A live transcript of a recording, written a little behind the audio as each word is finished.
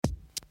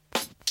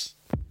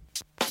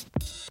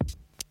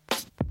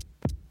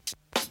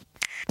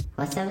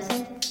What's the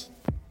episode?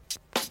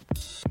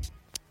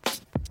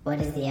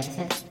 What is the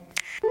episode?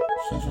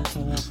 Season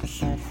 3,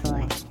 episode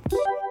 4.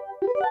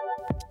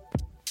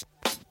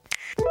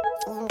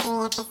 Season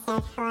 3,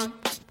 episode 4.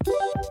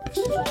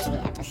 Season 3,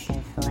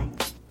 episode 4.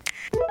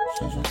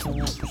 Season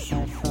 3,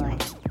 episode 4. Season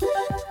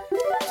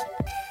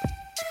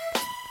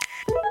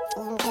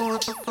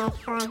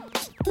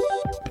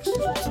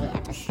 3,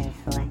 episode 4. Season 3, episode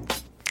 4.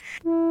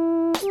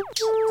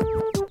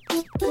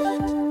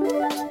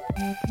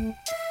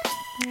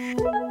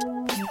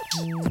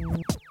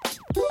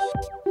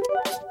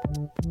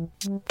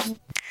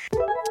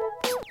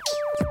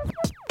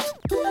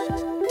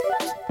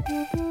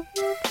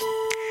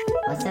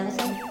 What's the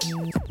episode?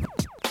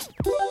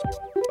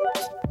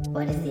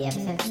 What is the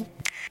episode?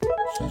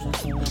 Season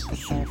 3,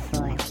 episode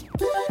 4. Season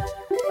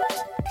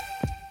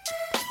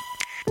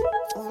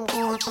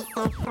 3,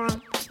 episode 4.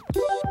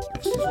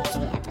 Season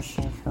 3,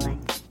 episode 4.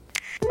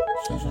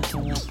 Season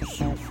 3,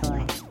 episode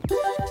 4.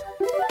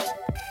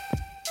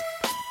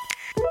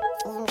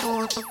 Season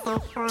 3, episode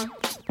 4.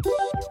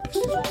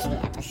 Season 3,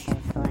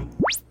 episode 4.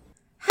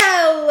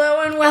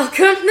 Hello and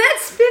welcome.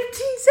 That's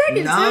 15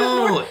 seconds.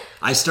 No,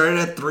 I started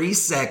at 3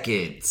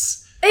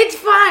 seconds. It's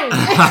fine.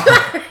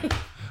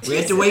 We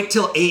had to wait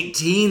till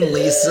 18,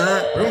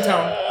 Lisa. Room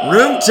tone.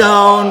 Room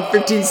tone,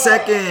 15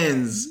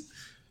 seconds.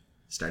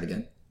 Start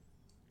again.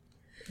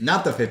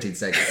 Not the 15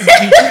 seconds.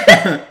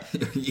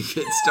 You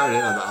get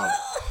started on the off.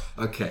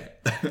 Okay.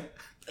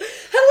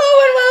 Hello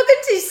and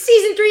welcome to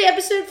Season 3,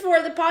 Episode 4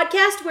 of the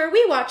podcast, where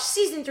we watch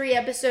Season 3,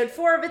 Episode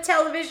 4 of a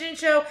television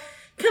show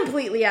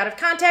completely out of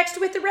context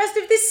with the rest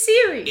of this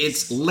series.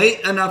 It's late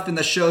enough in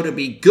the show to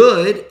be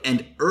good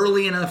and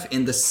early enough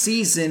in the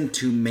season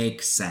to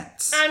make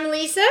sense. I'm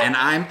Lisa. And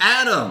I'm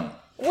Adam.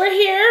 We're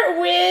here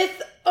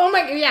with,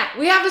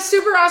 we have a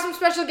super awesome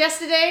special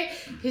guest today.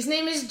 His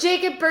name is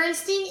Jacob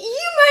Bernstein.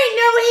 You might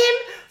know him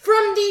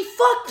from the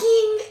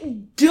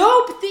fucking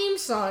dope theme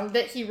song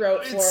that he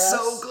wrote for us. It's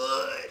so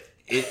good.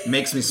 It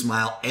makes me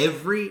smile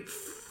every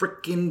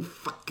freaking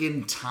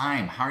fucking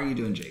time. How are you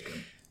doing, Jacob?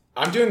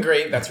 I'm doing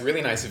great. That's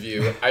really nice of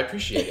you. I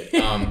appreciate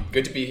it.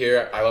 Good to be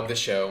here. I love this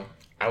show.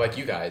 I like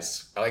you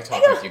guys. I like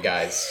talking with you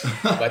guys.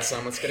 Let's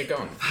get it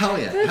going. Hell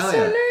yeah. That's hell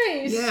so yeah.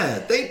 nice. Yeah,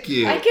 thank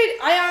you.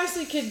 I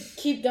honestly could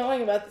keep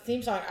going about the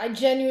theme song. I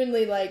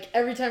genuinely,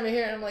 every time I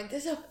hear it, I'm like,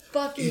 this is a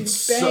fucking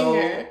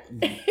banger.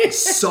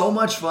 So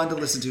much fun to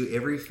listen to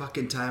every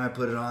fucking time I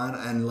put it on.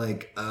 And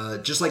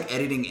just like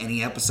editing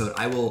any episode,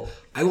 I will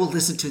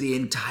listen to the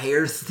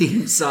entire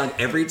theme song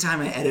every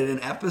time I edit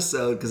an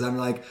episode because I'm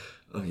like,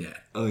 oh yeah.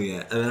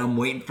 And then I'm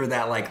waiting for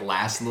that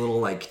last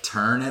little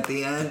turn at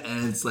the end,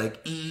 and it's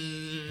like,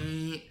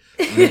 and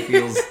it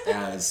feels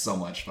it's so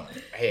much fun.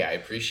 Hey, I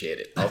appreciate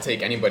it. I'll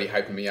take anybody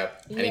hyping me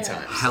up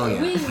anytime. Hell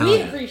yeah.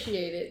 We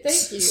appreciate it.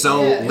 Thank you.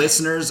 So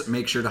listeners,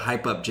 make sure to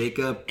hype up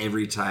Jacob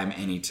every time,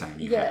 anytime.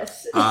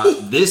 Yes.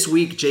 This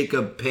week,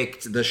 Jacob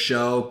picked the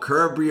show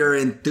Curb Your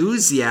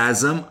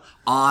Enthusiasm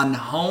on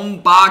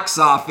home box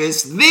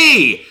office,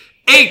 the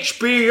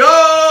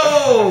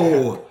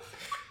HBO.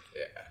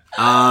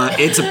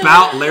 It's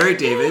about Larry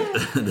David,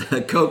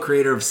 the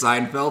co-creator of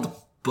Seinfeld,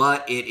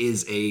 but it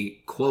is a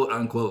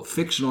quote-unquote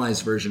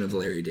fictionalized version of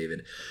Larry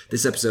David.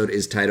 This episode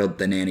is titled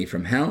The Nanny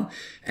from Hell,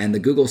 and the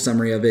Google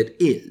summary of it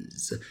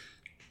is: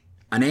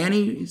 a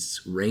nanny's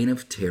reign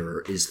of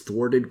terror is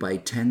thwarted by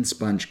 10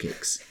 sponge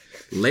cakes.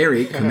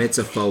 Larry commits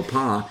a faux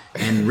pas,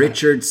 and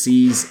Richard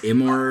sees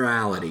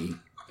immorality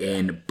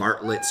in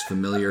Bartlett's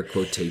familiar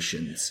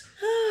quotations.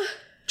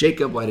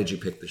 Jacob, why did you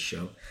pick this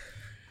show?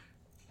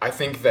 I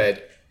think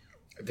that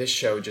this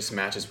show just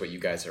matches what you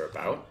guys are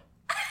about.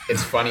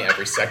 It's funny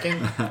every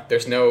second.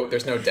 There's no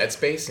dead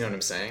space, you know what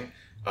I'm saying?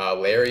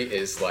 Larry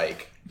is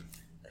like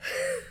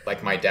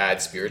my dad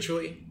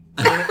spiritually.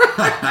 You know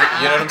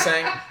what I'm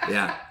saying?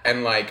 Yeah.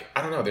 And I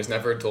don't know, there's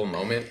never a dull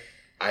moment.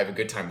 I have a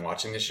good time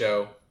watching the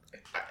show.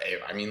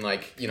 I mean,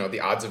 the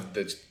odds of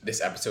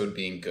this episode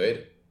being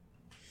good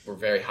were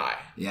very high.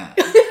 Yeah.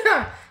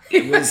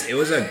 It was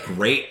a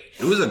great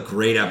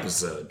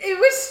episode. It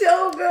was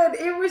so good.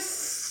 It was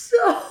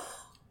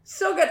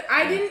so good.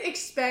 I didn't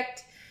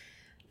expect.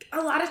 A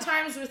lot of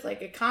times with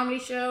a comedy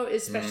show,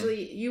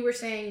 especially you were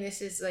saying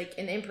this is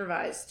an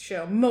improvised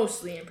show,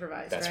 mostly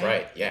improvised. That's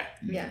right. Yeah.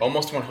 Yeah.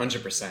 Almost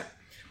 100%.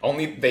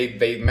 Only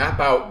they map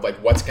out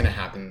what's gonna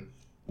happen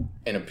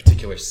in a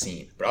particular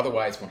scene, but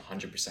otherwise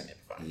 100%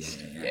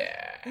 improvised.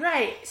 Yeah.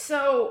 Right.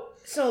 So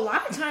a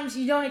lot of times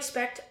you don't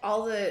expect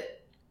all the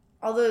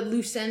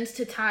loose ends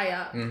to tie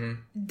up.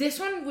 Mm-hmm. This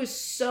one was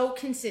so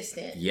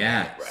consistent.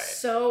 Yeah. Right.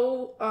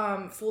 So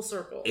full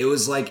circle. It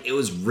was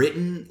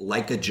written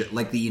like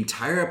the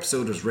entire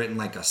episode was written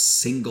like a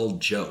single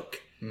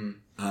joke.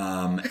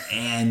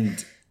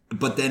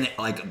 But then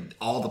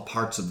all the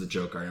parts of the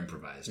joke are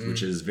improvised,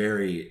 which is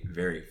very,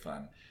 very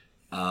fun.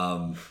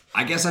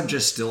 I guess I'm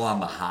just still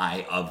on the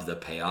high of the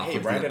payoff. Hey,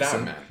 of the ride it episode.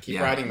 out, man.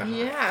 Keep riding the high.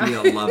 Yeah.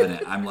 Yeah, loving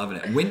it. I'm loving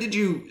it. When did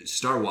you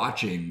start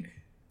watching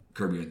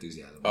Curb Your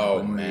Enthusiasm? Oh,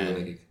 when man. were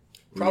you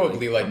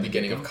Probably from the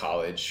beginning of get-go?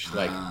 college,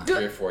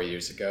 3 or 4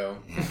 years ago.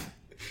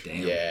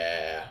 Damn.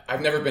 Yeah.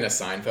 I've never been a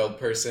Seinfeld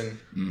person,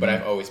 but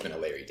I've always been a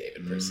Larry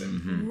David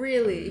person.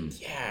 Really?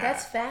 Yeah.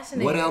 That's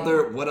fascinating.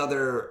 What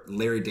other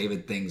Larry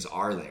David things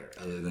are there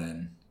other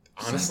than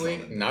Honestly,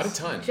 Seinfeld? not a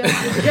ton.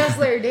 Just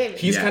Larry David.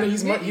 He's Yeah. kind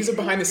of he's a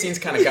behind the scenes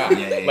kind of guy.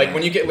 Yeah, Like yeah.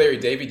 when you get Larry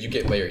David, you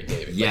get Larry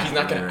David. Yeah, Like, he's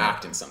not going right. to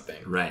act in something.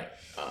 Right.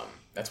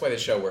 That's why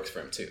this show works for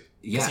him too.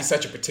 Yeah. Because he's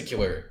such a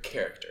particular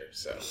character.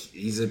 So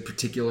He's a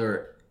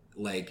particular,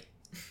 like,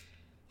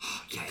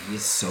 yeah, he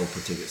is so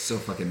particular, so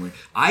fucking weird.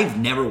 I've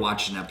never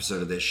watched an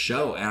episode of this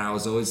show, and I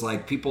was always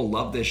like, people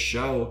love this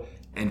show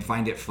and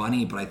find it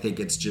funny, but I think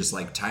it's just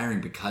like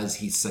tiring because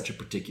he's such a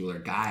particular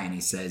guy and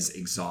he says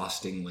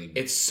exhaustingly.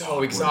 it's so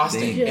awkward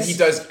exhausting, things. and he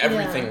does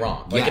everything Yeah.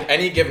 wrong. Like Yeah. at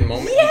any given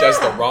moment, he does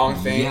the wrong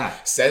thing, Yeah.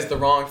 says the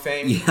wrong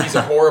thing. Yeah. He's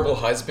a horrible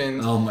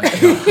husband. Oh my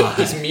god.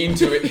 He's mean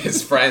to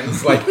his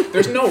friends. Like,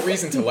 there's no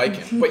reason to like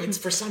him, but it's,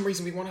 for some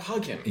reason we want to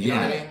hug him. You know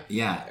what I mean?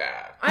 Yeah.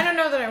 Yeah. I don't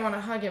know that I want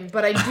to hug him,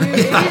 but I do. It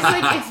is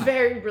like it's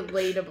very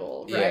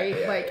relatable, Yeah, right?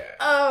 yeah, like, yeah.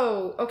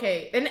 oh,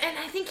 okay, and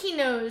I think he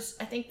knows.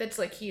 I think that's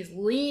like he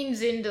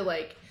leans into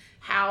like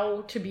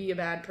how to be a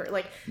bad person.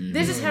 Like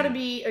this is how to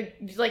be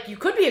like you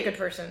could be a good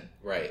person.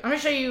 Right. I'm gonna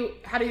show you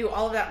how to do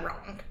all of that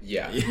wrong,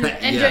 Yeah. Yeah.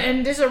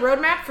 and this is a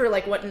roadmap for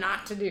like what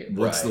not to do.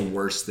 What's Right. the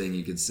worst thing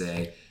you could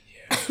say?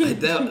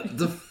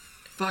 The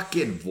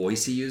fucking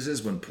voice he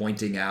uses when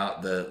pointing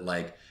out the,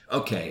 like,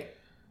 okay,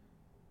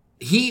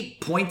 he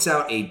points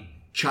out a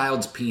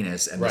child's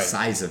penis and the Right.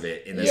 size of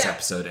it in this Yeah.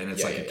 episode, and it's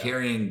Yeah, like yeah, a yeah.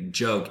 carrying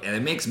joke, and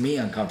it makes me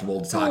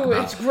uncomfortable to talk Ooh,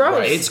 about. it's gross.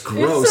 Right. It's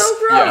gross. It's so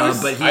Yeah,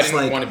 gross. but he's I didn't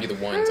like, want to be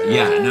the one to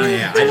yeah, no,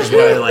 yeah. I just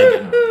really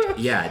like,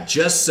 yeah,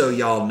 just so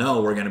y'all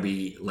know, we're gonna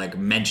be like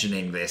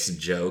mentioning this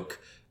joke,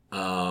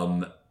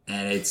 and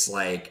it's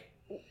like,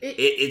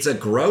 it's a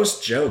gross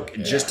joke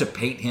just to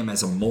paint him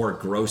as a more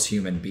gross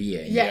human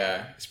being. Yeah.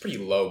 Yeah. It's pretty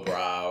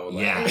lowbrow.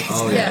 Like, Yeah. It's-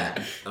 Oh yeah.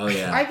 yeah. Oh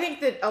yeah. I think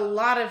that a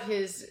lot of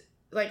his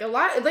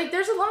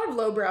there's a lot of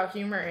lowbrow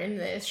humor in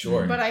this.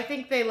 Sure. But I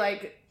think they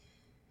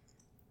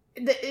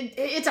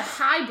it's a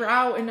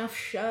highbrow enough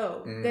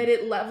show that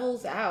it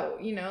levels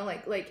out, you know,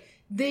 like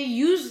they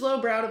use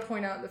lowbrow to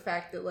point out the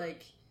fact that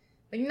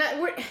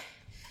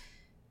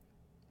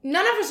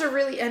none of us are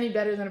really any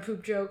better than a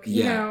poop joke,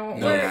 you Yeah. know.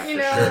 No, We're, yeah, you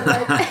for know, sure.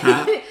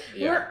 like,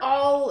 Yeah. we're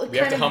all We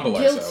have kind to of humble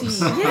guilty.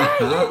 ourselves.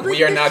 Yeah,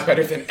 We are not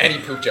better than any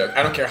poop joke.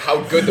 I don't care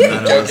how good the None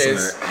poop of joke us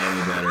is. are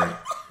any better.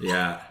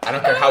 Yeah. I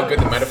don't care how good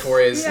the metaphor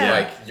is. Yeah.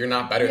 Like, you're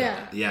not better than yeah.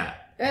 that.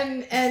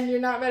 Yeah. And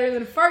you're not better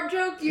than a fart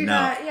joke. You're No.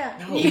 not. Yeah.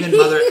 No.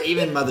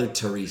 Even Mother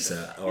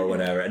Teresa or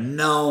whatever.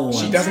 No.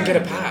 She one's doesn't get a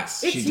better. pass.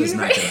 She It's does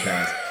not univer- get a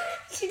pass.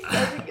 She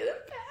doesn't get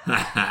a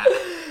pass.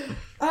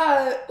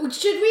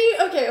 Should we?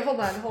 Okay, hold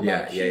on.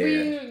 Yeah, Should yeah,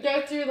 we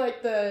go through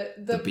like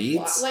the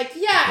beats? plot? Like,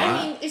 yeah, Plot?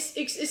 I mean, it's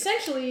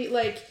essentially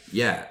like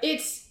Yeah.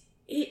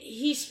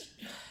 he's.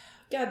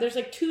 God, there's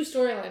like two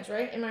storylines,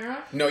 right? Am I wrong?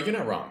 No, you're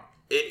not wrong.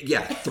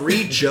 Yeah.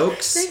 3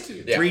 jokes. Thank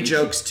you. Yeah. 3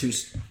 jokes, two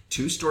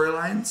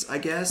storylines, I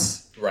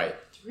guess. Right.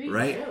 Three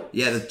Right? jokes.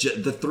 Yeah,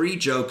 the 3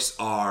 jokes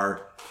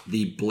are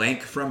the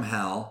blank from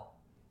hell,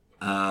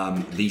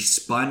 the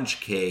sponge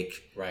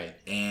cake, Right.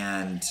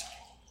 and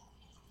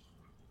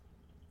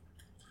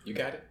You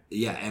got it?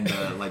 yeah, and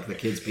the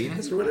kid's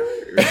penis or whatever.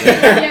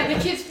 Yeah,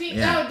 the kids.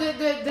 Yeah. No,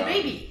 the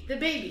baby,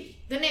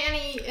 the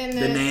nanny, and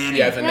The nanny.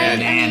 Yeah, the Right?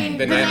 nanny. I mean,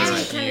 The the nanny's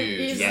nanny huge. kind of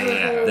is Yeah,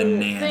 the whole the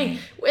nanny. thing.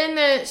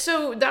 And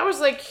so that was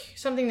like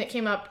something that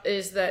came up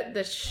is that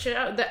the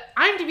show that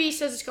IMDb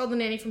says it's called The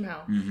Nanny from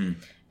Hell,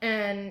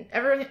 and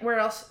everywhere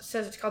else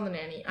says it's called The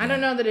Nanny. I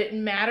don't know that it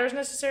matters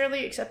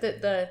necessarily, except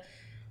that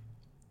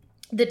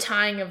the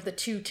tying of the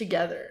two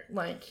together,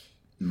 like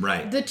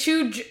Right. the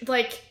two,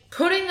 like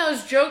putting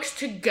those jokes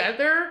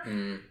together.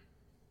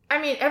 I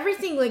mean,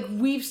 everything like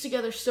weaves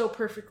together so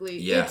perfectly.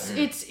 Yeah.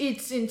 It's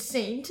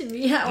insane to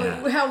me how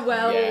Yeah. how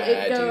well Yeah,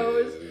 it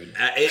goes. dude.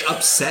 It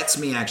upsets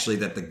me actually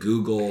that the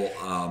Google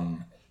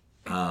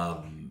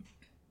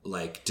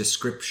like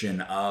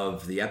description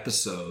of the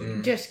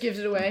episode Just gives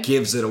it away.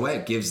 gives it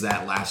away, gives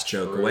that last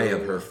joke away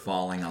of her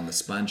falling on the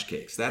sponge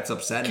cakes. That's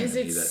upsetting Because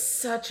to me. it's That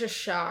such a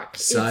shock.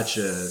 such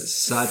It's-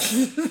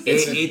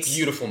 It's a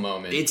beautiful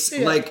moment. It's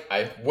like,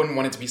 I wouldn't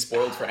want it to be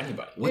spoiled for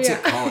anybody. what's it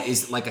Yeah. called?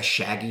 Is it like a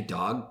shaggy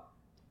dog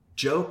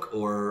joke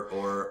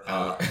or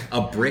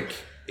a brick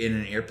in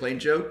an airplane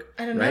joke?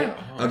 I don't right? know.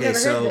 I've Okay, never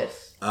so heard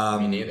this.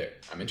 Me neither.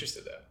 I'm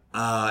interested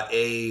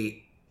though.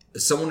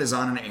 Someone is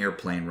on an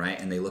airplane,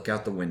 right? And they look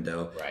out the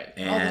window, Right.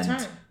 All the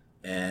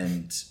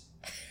And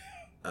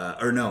time.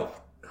 or no,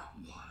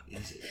 what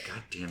is it?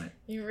 God damn it!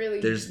 You're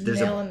really there's a-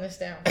 nailing this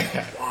down.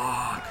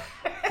 Fuck!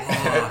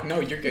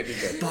 No, you're good. You're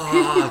good.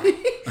 Fuck!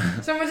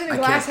 Someone's in a I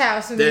glass can't-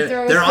 house and they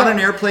throw They're a on an stone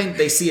airplane.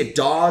 They see a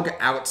dog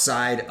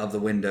outside of the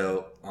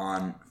window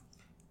on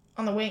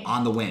on the wing.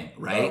 the wing,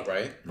 right? Oh,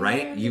 right.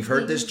 Right? You've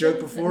heard this joke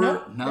before?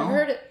 No, never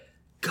heard it.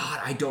 God,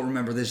 I don't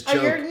remember this Oh,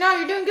 joke. you're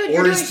doing good. Or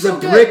You're doing is the so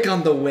brick good.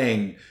 on the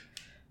wing?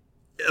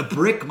 A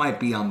brick might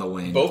be on the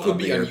wing. Both would of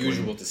be the airplane.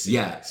 unusual to see.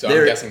 Yeah, So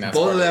I'm guessing that's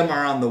both part of of them it.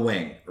 are on the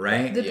wing,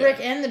 right? The Yeah. brick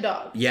and the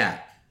dog. Yeah.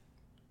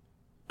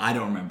 I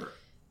don't remember.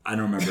 I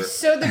don't remember.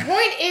 So the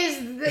point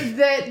is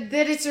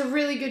that it's a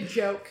really good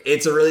joke.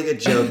 It's a really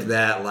good joke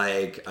that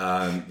like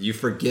you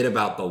forget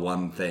about the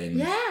one thing.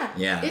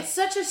 Yeah. It's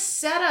such a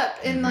setup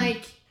and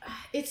like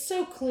it's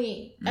so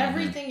clean.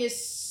 Everything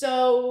is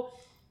so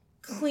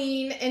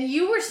clean. And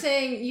you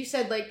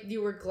said like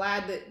you were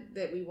glad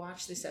that we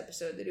watched this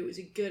episode, that it was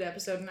a good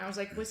episode. And I was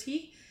like, was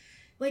he?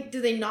 Like,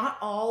 do they not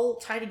all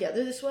tie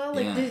together this well?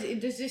 Like,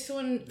 does this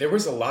one... There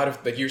was a lot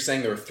of... Like, you're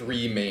saying there were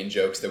 3 main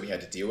jokes that we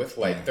had to deal with.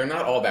 Like, they're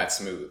not all that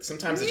smooth.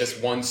 Sometimes it's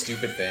just one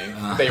stupid thing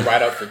they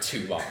write out for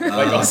too long. Like,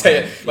 I'll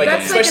say it. Like,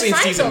 That's especially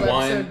like a in season Seinfeld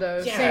 1. episode,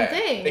 though. Yeah, Same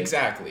thing.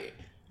 Exactly.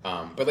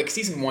 But, like,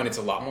 season 1, it's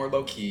a lot more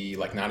low-key.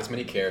 Like, not as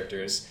many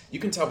characters. You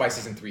can tell by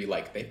season 3,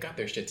 like, they've got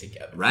their shit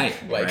together. Right.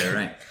 Like,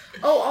 Right.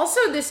 Oh,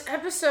 also this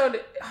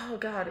episode... Oh,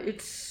 God.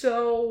 It's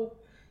so...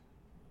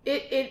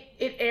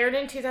 It aired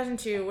in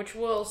 2002, which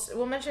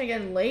we'll mention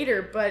again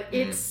later, but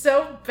it's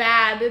so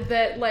bad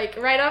that like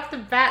right off the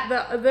bat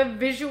the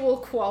visual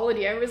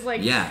quality, I was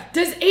like,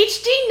 does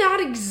HD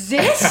not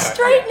exist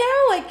right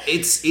now? Like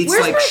it's where's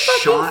like my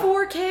shot fucking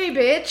 4K,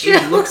 bitch?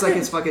 It looks like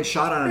it's fucking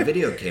shot on a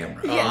video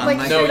camera.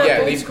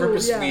 They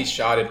purposely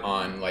shot it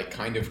on like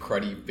kind of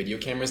cruddy video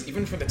cameras,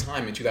 even for the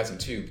time in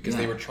 2002, because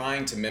they were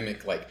trying to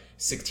mimic like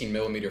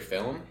 16mm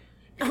film.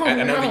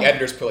 And I know the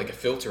editors put like a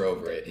filter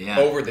over it,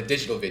 over the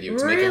digital video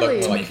to make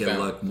it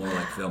look more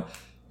like film.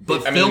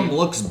 But film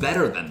looks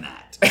better than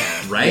that,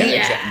 right?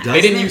 Exactly.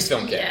 They didn't use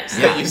film cameras.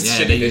 They used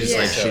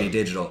shitty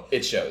digital.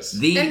 It shows.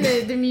 And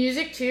the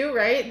music too,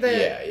 right?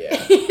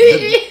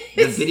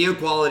 The video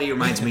quality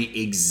reminds me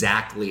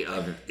exactly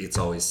of It's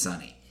Always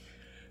Sunny.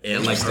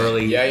 Like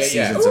early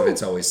seasons of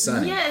It's Always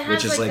Sunny,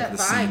 which is like the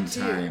same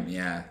time,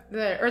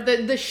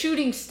 the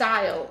shooting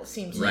style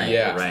seems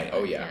right.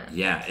 Oh yeah.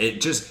 Yeah.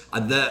 It just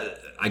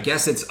I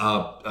guess it's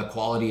a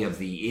quality of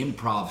the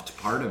improv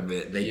part of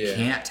it. They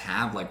can't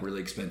have like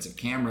really expensive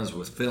cameras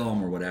with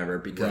film or whatever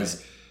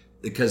because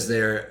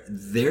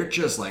they're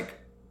just like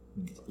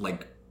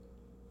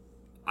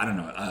I don't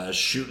know,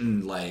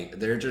 shooting like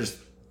they're just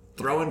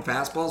throwing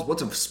fastballs.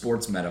 What's a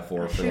sports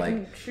metaphor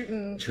for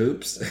shooting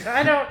hoops?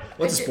 I don't.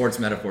 What's a sports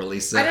metaphor,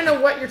 Lisa? I don't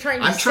know what you're trying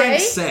to say. I'm trying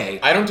to say.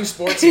 I don't do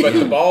sports, but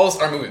the balls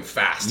are moving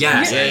fast.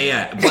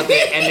 Yeah. But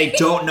they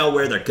don't know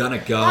where they're gonna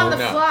go on the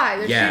fly.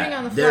 They're shooting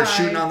on the fly. They're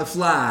shooting on the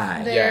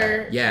fly.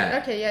 Yeah.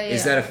 Okay. Yeah.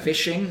 Is that a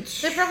fishing?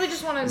 They probably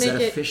just want to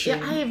make it. Fishing?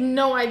 Yeah, I have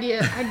no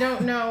idea. I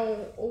don't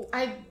know.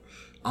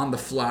 On the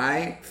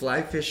fly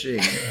fishing,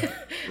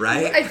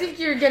 right? I think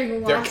you're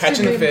getting lost. They're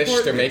catching the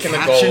fish. They're making the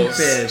goals. Catching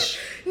fish.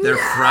 They're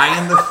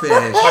frying the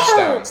fish.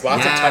 Touchdowns.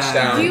 Lots of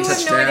touchdowns. You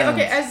have no idea.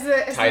 Okay, as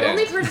the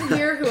only person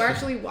here who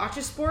actually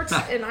watches sports,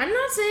 and I'm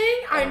not saying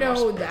I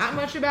know that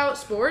much about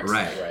sports,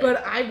 right.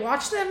 but I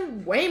watch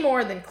them way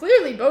more than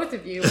clearly both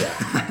of you,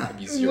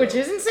 which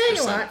isn't saying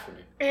a lot.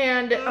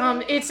 And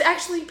it's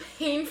actually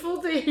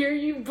painful to hear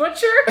you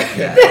butcher.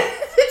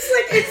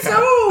 It's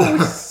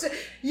so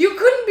you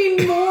couldn't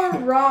be more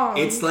wrong.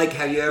 It's like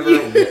have you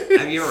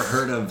ever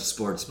heard of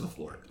sports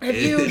before? Do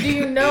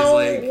you know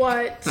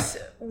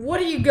what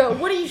do you go?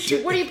 What do you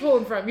shoot? What are you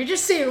pulling from? You're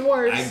just saying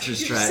words.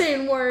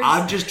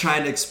 I'm just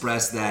trying to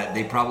express that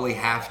they probably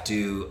have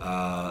to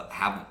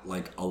have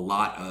like a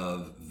lot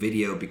of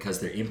video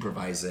because they're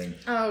improvising.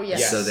 Oh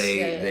yes. So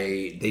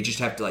they just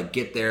have to like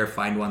get there,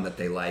 find one that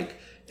they like.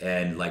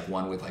 And like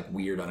one with like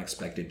weird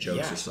unexpected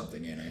jokes or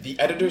something in it. The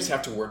editors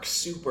have to work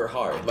super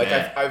hard. Like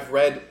I've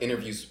read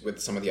interviews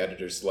with some of the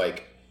editors,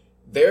 like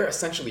they're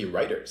essentially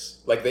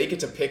writers. Like they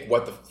get to pick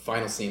what the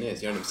final scene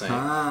is. You know what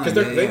I'm saying?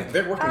 Because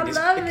they're working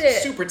with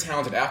these super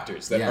talented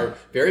actors that are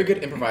very good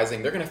at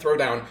improvising. They're going to throw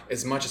down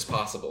as much as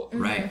possible.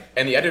 Right.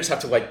 And the editors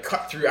have to like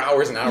cut through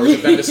hours and hours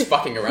of them just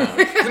fucking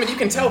around. I mean, you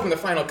can tell from the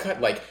final cut,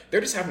 like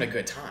they're just having a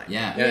good time.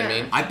 Yeah. You know what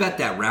I mean? I bet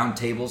that round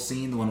table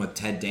scene, the one with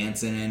Ted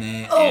Danson in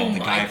it, and the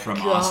guy from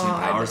Austin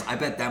Powers, I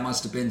bet that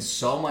must have been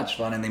so much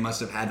fun, and they must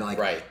have had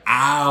like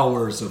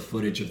hours of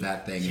footage of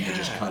that thing, and they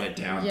just cut it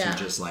down to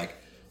just like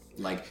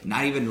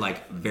not even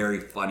like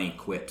very funny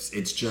quips.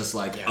 It's just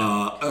like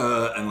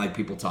and like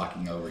people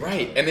talking over each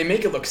other. And they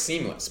make it look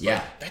seamless.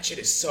 But that shit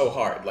is so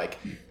hard. Like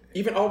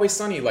even Always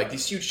Sunny, like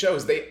these huge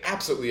shows, they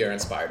absolutely are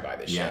inspired by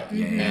this show.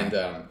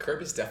 And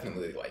Curb is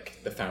definitely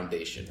like the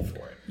foundation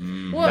for it.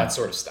 Well, that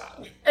sort of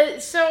style.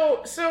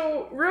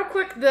 So real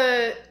quick,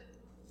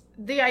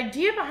 the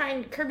idea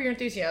behind Curb Your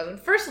Enthusiasm.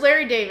 First,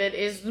 Larry David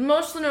is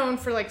most known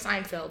for like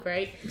Seinfeld,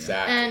 right?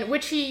 Exactly. And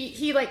which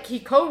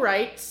he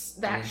co-writes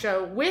that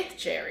show with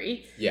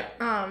Jerry. Yeah.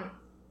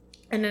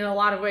 And in a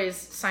lot of ways,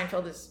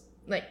 Seinfeld is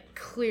like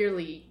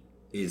clearly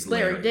is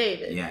Larry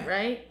David,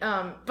 right?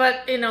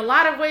 But in a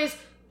lot of ways,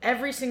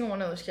 every single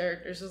one of those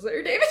characters is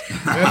Larry David.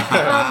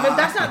 But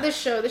that's not this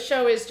show. This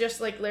show is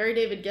just like Larry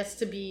David gets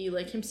to be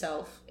like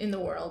himself in the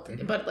world,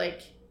 but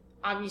like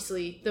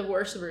obviously the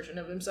worst version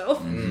of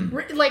himself.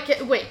 Like,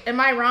 wait,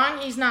 am I wrong?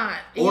 He's not.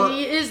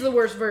 He is the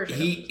worst version.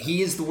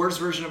 He is the worst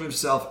version of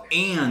himself,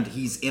 and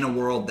he's in a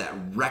world that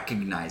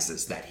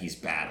recognizes that he's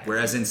bad.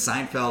 Whereas in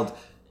Seinfeld,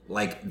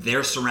 like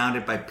they're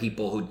surrounded by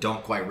people who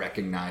don't quite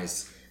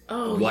recognize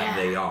what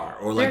they are,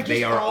 or They're like they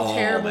just are all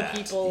terrible that.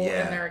 people,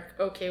 Yeah. and they're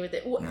okay with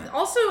it. Yeah.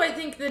 Also, I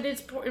think that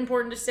it's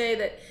important to say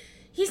that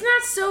he's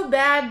not so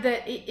bad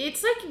that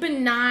it's like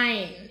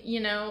benign.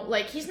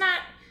 Like he's not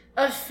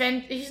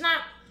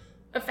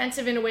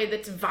offensive in a way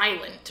that's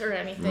violent or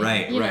anything.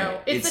 Right, you right.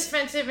 know, it's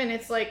offensive, and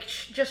it's like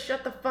just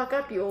shut the fuck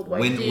up, you old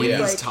white When dude. he's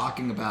Like,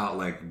 talking about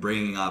like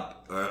bringing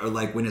up, or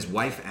like when his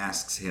wife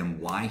asks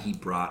him why he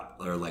brought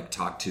or like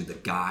talked to the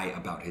guy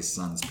about his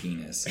son's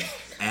penis,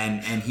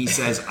 and he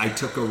says, "I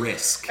took a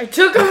risk." I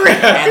took a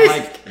risk. And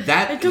like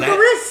that, I took a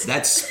risk.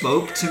 that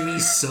spoke to me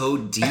so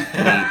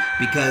deeply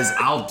because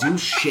I'll do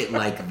shit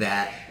like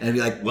that and be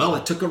like, "Well, I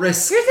took a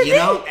risk," Here's the you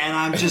know, thing. and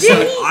I'm just Did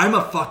like, he- I'm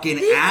a fucking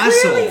He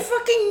asshole. clearly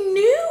fucking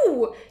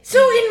knew. So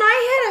in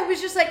my head, I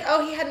was just like,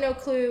 oh, he had no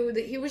clue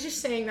that he was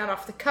just saying that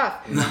off the cuff.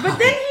 But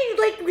then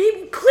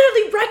he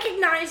clearly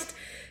recognized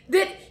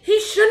that he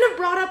shouldn't have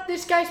brought up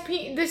this guy's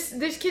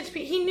this kid's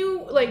penis. He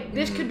knew like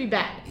this could be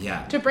bad.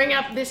 Yeah. To bring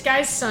up this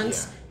guy's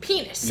son's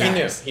penis. He knew.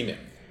 size. He knew.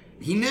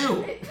 He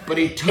knew, but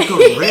he took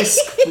a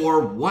risk for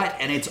what?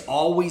 And it's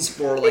always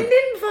for It like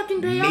didn't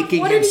fucking pay off. making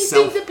What did he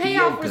himself think the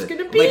payoff feel was good.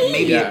 going to be? Like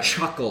maybe Yeah. a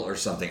chuckle or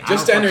something. I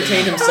Just to don't fucking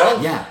entertain know.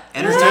 himself. Yeah,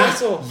 An entertain.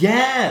 asshole.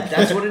 Yeah,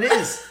 that's what it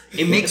is.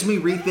 It makes me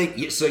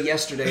rethink. So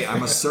yesterday,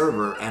 I'm a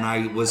server, and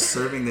I was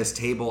serving this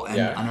table, and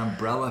Yeah. an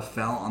umbrella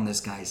fell on this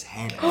guy's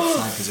head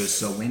outside because it was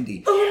so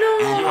windy. Oh,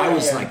 no. And I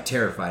was like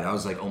terrified. I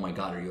was like, "Oh my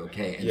god, are you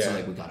okay?" And so Yeah.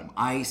 like we got him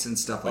ice and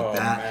stuff like Oh,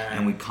 that, man.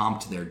 and we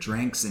comped their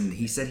drinks, and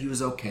he said he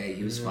was okay.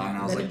 He was fine.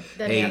 I was Then like, he-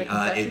 then he had a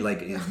 "Hey,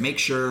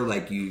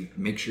 concussion?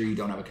 make sure you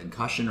don't have a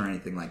concussion or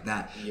anything like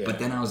that." Yeah. But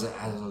then I was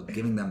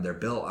giving them their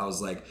bill. I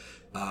was like,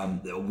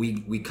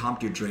 we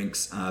comped your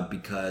drinks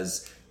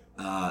because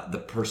the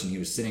person he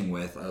was sitting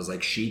with, I was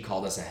like, she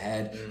called us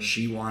ahead.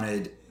 She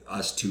wanted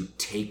us to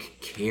take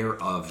care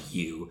of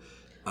you.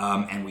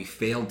 And we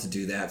failed to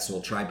do that, so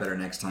we'll try better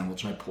next time. We'll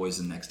try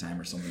poison next time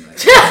or something like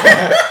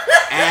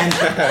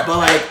that. But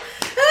like,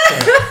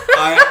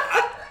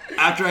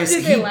 after I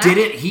Did he they laugh? did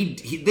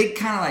it, they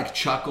kind of like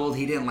chuckled.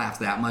 He didn't laugh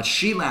that much.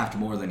 She laughed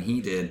more than he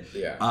did.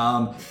 Yeah.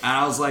 And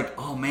I was like,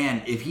 oh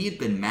man, if he had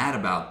been mad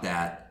about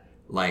that,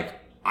 like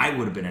I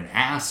would have been an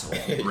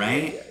asshole,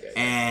 right?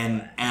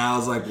 And I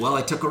was like, well,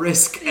 I took a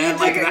risk, and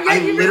like took a- I yeah,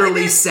 you really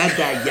literally did. said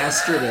that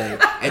yesterday,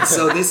 and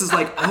so this is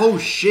like, oh Getting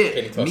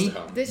shit, close me. to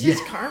home. This is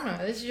karma.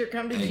 This is your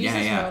come to Jesus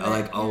Yeah, moment.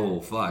 like, oh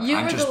fuck, You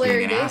I'm were just the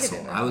Larry being an David asshole.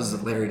 in that I was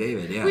moment. Larry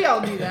David, yeah. We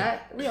all do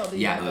that. We all do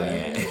Yeah,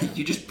 that. yeah.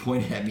 You just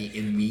pointed at me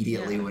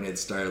immediately when it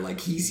started, like,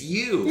 he's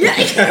you. Yeah,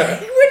 when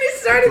it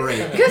started,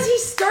 Great. because he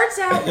starts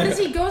out, what is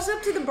he goes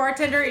up to the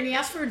bartender and he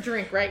asks for a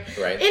drink, right?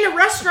 Right. In a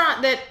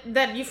restaurant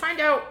that you find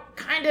out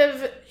kind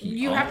of,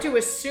 you have to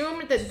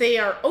assume that they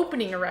are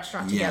opening a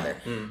restaurant Yeah.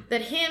 together.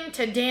 That him,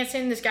 Ted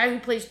Danson, this guy who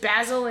plays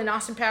Basil in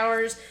Austin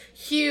Powers,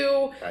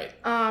 Hugh, Right.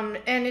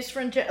 and his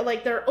friend,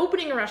 like they're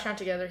opening a restaurant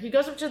together. He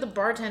goes up to the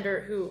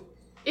bartender who,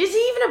 is he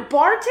even a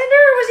bartender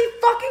or was he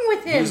fucking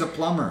with him? He was a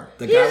plumber.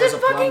 The He guy was was a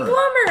fucking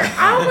plumber.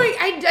 Oh my!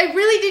 I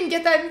really didn't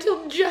get that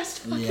until just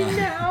fucking Yeah.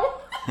 now.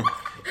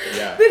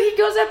 Yeah. But he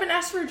goes up and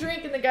asks for a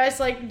drink, and the guy's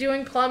like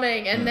doing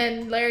plumbing, and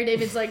then Larry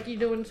David's like, "You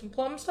doing some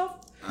plum stuff?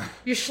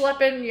 You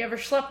schlepping? You ever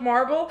schlepp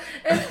marble?"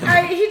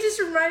 And he just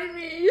reminded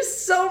me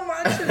so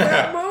much of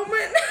that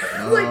moment.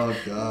 Oh,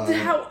 God.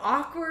 How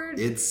awkward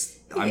It's,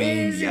 it I mean,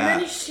 is, yeah.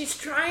 and then she's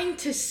trying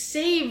to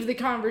save the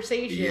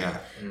conversation. Yeah.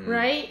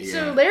 Right? Yeah.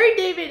 So Larry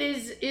David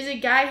is a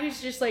guy who's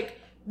just like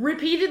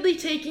repeatedly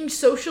taking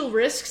social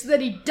risks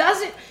that he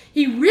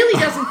really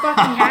doesn't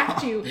fucking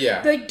have to.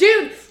 Yeah. Like,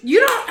 dude,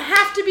 you don't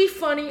have to be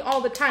funny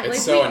all the time. It's like,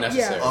 so we-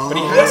 unnecessary. Yeah. But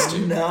he has to.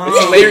 no.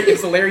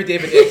 It's the Larry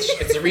David itch.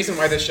 It's the reason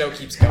why this show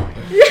keeps going.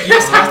 He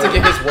just has to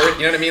get his word.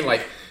 You know what I mean?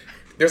 Like,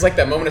 there's like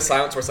that moment of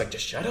silence where it's like,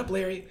 just shut up,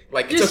 Larry.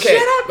 Like, it's Just okay.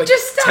 shut up, Like,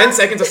 just stop. 10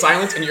 seconds of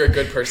silence and you're a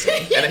good person.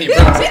 And then he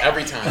ruins it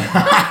every time.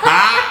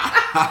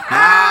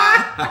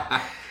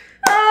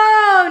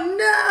 Oh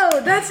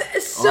no, that's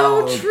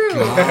so Oh, true.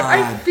 God.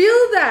 I feel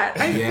that.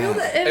 I Yeah. feel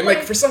that. And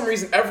like, for some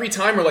reason, every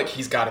time we're like,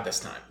 he's got it this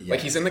time. Yeah. Like,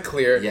 he's in the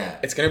clear. Yeah.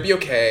 It's gonna be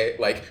okay.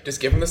 Like, just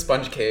give him the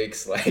sponge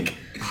cakes. Like,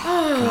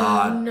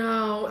 God.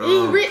 No.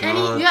 Oh, And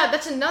God. yeah,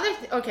 that's another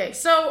thing. Okay,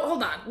 so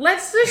hold on.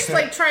 Let's just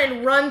like try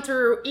and run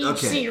through each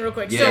Okay. scene real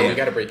quick. Yeah, so yeah. We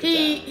gotta break it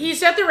down.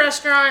 He's at the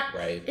restaurant.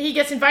 Right. He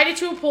gets invited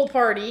to a pool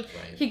party.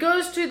 Right. He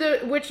goes to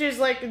which is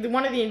like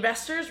one of the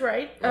investors,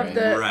 right? Of Right.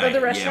 the Right. of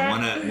the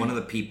restaurant. Yeah, one of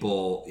the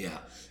people, yeah.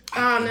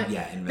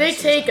 They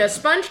investors. take a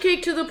sponge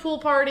cake to the pool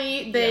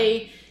party.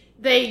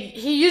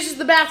 He uses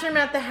the bathroom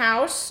at the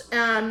house.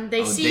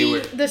 They see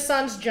the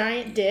son's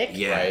giant dick.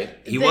 Yeah. Right.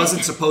 He They-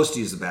 wasn't supposed to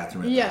use the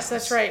bathroom at the Yes, house.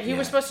 that's right. He Yeah.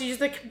 was supposed to use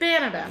the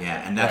cabana bathroom.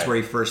 Yeah, and that's Right. where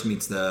he first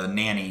meets the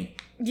nanny,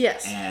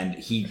 Yes. and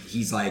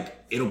he's like,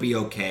 it'll be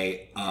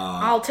okay.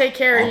 I'll take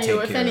care I'll of you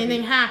take if care of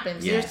anything you.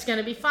 happens. Yeah. It's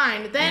gonna be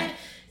fine. Then Yeah.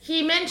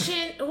 he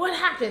mentioned what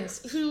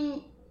happens.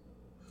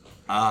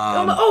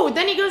 Um,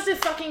 Then he goes to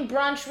fucking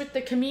brunch with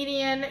the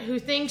comedian who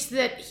thinks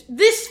that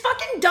this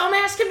fucking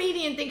dumbass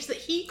comedian thinks that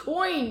he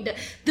coined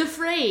the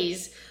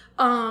phrase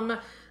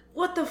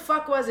what the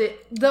fuck was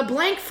it? The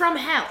blank from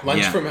hell.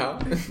 Lunch Yeah. from hell.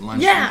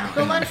 Lunch Yeah, from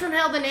the hell. lunch from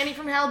hell, the nanny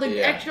from hell, the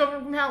Yeah.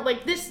 ex-girlfriend from hell.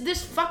 Like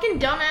this fucking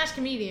dumbass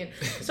comedian.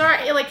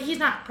 Sorry, like he's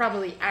not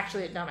probably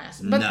actually a dumbass,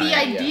 but No, the yeah.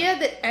 idea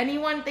that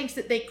anyone thinks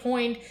that they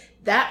coined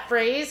that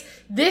phrase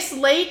this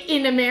late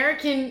in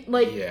American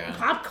like Yeah.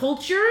 pop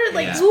culture,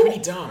 like Yeah. who Pretty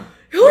dumb.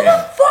 the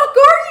Yeah. fuck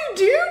are you,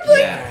 dude? Like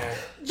Yeah.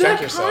 the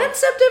Check yourself.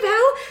 concept of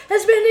hell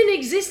has been in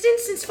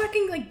existence since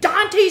fucking like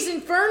Dante's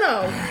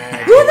Inferno.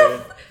 Yeah, Who the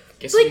dude.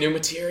 Get some like- new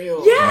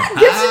material. Yeah,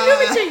 get some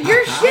new material.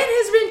 Your shit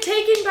has been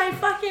taken by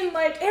fucking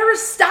like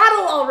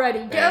Aristotle already.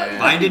 Go. Yeah.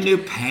 Find a new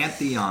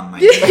pantheon, my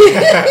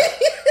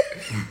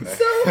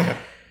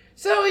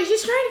So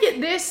he's trying to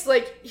get this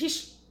like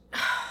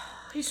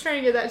he's trying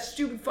to get that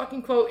stupid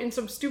fucking quote in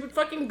some stupid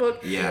fucking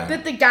book. Yeah.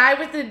 That the guy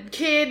with the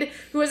kid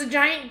who has a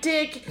giant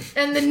dick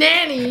and the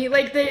nanny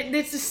like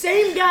it's the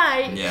same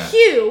guy. Yeah.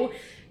 Hugh.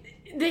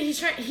 That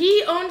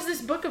he owns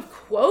this book of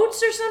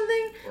quotes or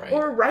something, Right.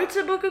 or writes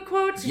a book of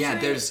quotes. Yeah,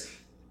 He's there's.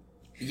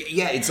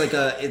 Yeah, it's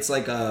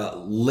like a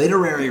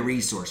literary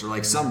resource or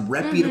like some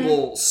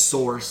reputable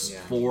source Yeah.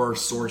 for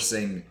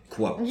sourcing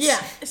quotes.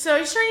 Yeah, so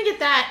he's trying to get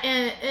that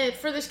and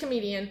for this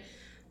comedian,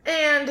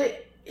 and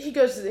he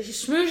goes to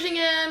he's schmoozing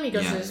him. He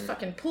goes Yeah. to this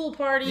fucking pool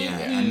party. Yeah,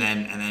 and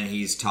then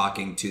he's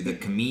talking to the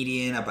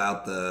comedian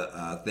about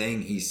the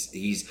thing.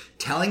 He's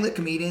telling the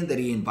comedian that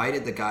he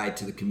invited the guy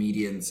to the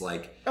comedian's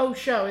like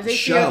show is HBO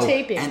show,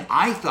 taping. and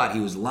I thought he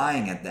was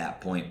lying at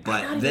that point.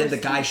 thought But he then was the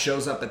guy too.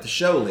 shows up at the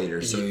show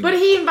later. So But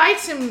he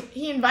invites him.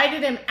 He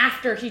invited him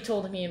after he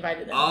told him he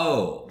invited him.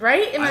 oh,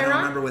 Right? Am I I don't wrong?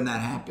 remember when that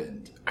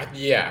happened.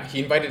 Yeah, he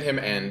invited him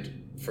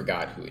and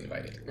forgot who he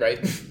invited, right?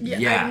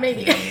 Yeah,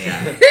 maybe.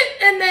 yeah.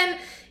 And then,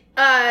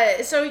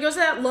 so he goes to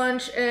that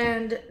lunch,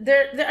 and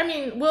I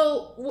mean, we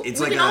It's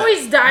can like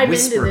always dive into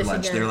whispered this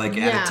lunch. again. They're like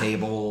Yeah. at a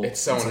table. It's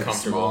so like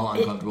uncomfortable. small,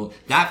 uncomfortable.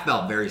 That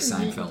felt very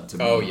Seinfeld to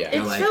me. Oh, yeah.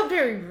 They're It like, felt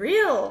very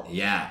real.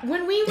 yeah.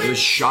 When we It went was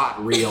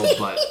shot real,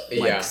 but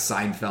like Yeah.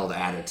 Seinfeld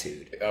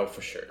attitude. Oh,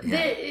 for sure.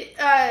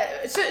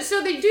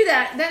 So they do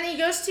that. Then he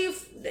goes to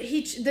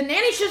the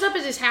nanny shows up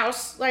at his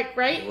house, like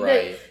right.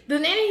 Right. The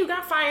nanny who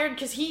got fired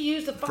because he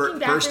used the fucking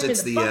bathroom First,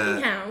 it's in the the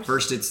fucking house.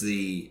 first it's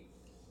the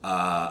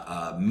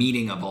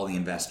meeting of all the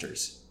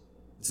investors.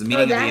 It's the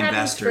meeting of that the happens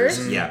investors.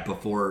 first? Yeah,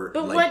 before.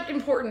 But like, what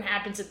important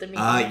happens at the meeting?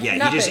 yeah,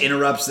 Nothing. he just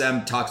interrupts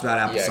them, talks about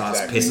applesauce,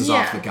 exactly. pisses Yeah.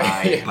 off the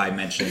guy Yeah. by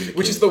mentioning the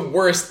Which kid. is the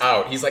worst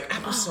out. He's like,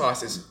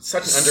 applesauce is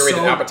such an underrated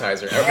So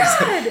appetizer.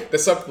 bad. The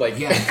sub, like,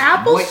 Yeah.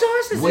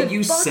 Applesauce is what a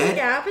you fucking said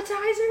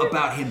appetizer.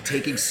 about him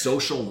taking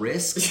social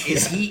risks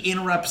is he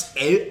interrupts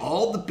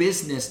all the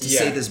business to Yeah.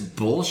 say this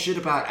bullshit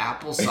about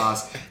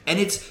applesauce, and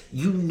it's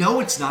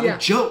it's not Yeah. a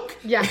joke.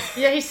 Yeah,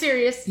 he's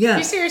serious. Yeah,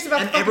 He's serious about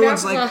and the fucking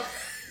everyone's applesauce.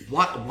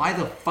 like, Why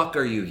the fuck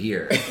are you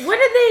here?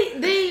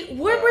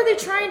 What were they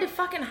trying to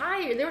fucking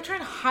hire? They were trying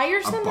to hire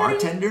A somebody.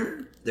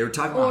 bartender? They were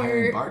talking about Or-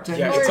 hiring a bartender.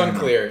 yeah, it's Or-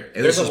 unclear.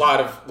 It was There's a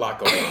just- lot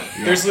going on.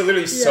 There's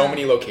literally so Yeah.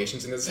 many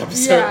locations in this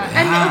episode. Yeah,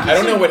 and Ah. okay, I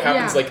don't know so- what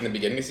happens yeah. like in the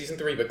beginning of season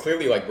 3, but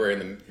clearly like we're in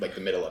the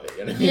middle of it. You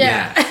know what I mean?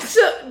 Yeah.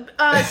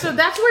 So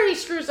that's where he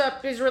screws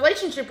up his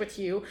relationship with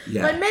Hugh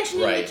Yeah. by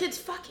mentioning Right. the kid's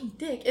fucking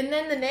dick, and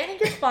then the nanny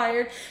gets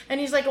fired, and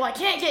he's like, "Well, I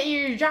can't get you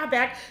your job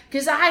back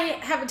because I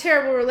have a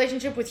terrible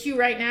relationship with Hugh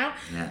right now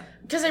Yeah.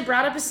 because I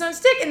brought up his son's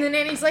dick." And the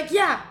nanny's like,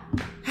 "Yeah,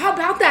 how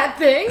about that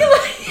thing?"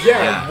 Like,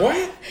 Yeah,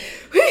 what?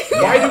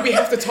 Why do we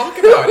have to talk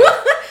about it?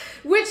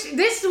 Which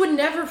this would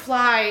never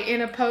fly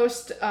in a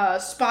post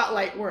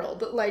Spotlight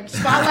world. Like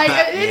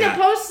Spotlight in Yeah. a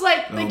post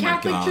like Oh the my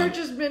Catholic God. Church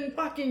has been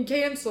fucking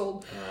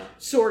canceled,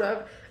 sort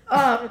of.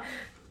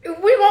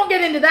 We won't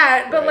get into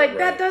that, but Right, like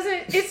that right.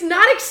 doesn't. It's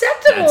not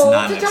acceptable That's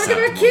not to an talk about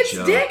acceptable kids'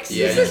 joke. dicks.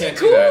 Yeah, this you is can't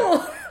do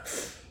cool.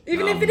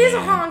 Even Oh, if it is a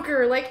man.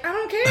 honker, like I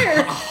don't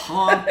care.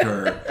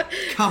 Honker.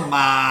 Come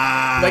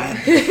on.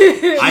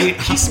 Like,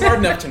 he's smart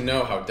enough to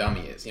know how dumb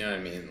he is. You know what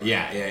I mean? Like,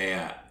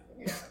 Yeah.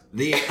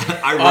 The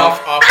I wrote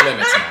Off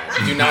limits,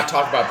 man. Do not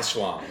talk about the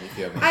schlong. You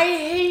feel me? I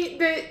hate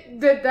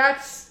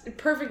that's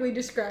perfectly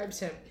describes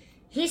him.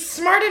 He's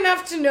smart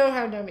enough to know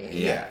how dumb he is.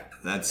 yeah.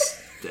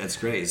 That's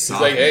great. He's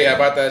like, hey, how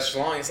about that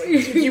schlong? He's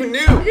like, you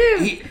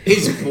knew.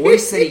 His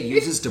voice that he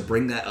uses to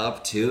bring that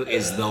up too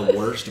is the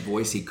worst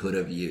voice he could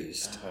have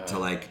used to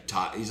like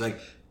talk. He's like,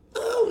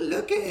 oh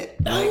look at,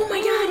 Oh my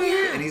God,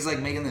 yeah. and he's like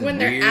making this When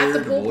they're weird at the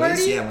pool voice.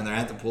 party? Yeah, when they're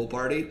at the pool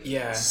party.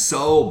 Yeah.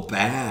 so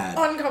bad,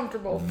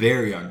 Uncomfortable.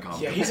 very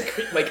uncomfortable. Yeah, he's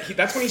a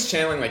that's when he's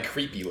channeling like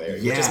creepy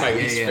Larry, which is Yeah, my yeah,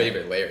 least yeah.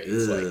 favorite Larry.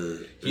 It's Ugh,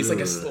 like he's like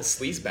a ugh. little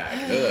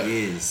sleazebag. It Ugh.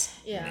 is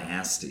Yeah.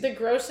 nasty. The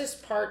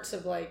grossest parts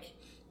of like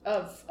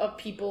of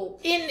people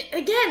in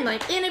a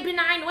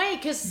benign way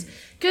because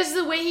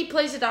the way he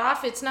plays it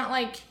off, it's not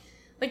like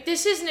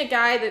this isn't a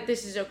guy that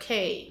this is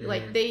okay.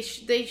 Like they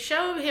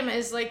show him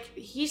as like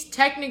he's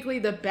technically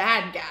the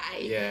bad guy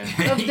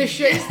Yeah. of the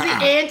show. He's the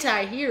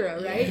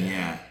anti-hero, right?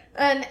 Yeah.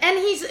 And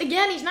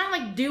he's not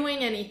like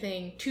doing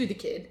anything to the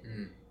kid.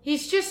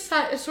 He's just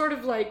sort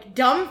of like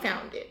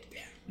dumbfounded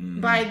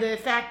by the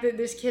fact that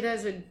this kid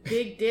has a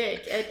big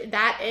dick at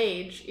that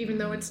age, even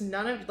though it's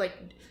none of like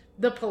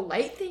the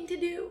polite thing to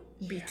do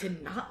would be to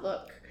not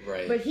look.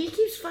 Right. But he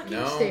keeps fucking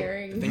No.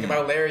 staring. The thing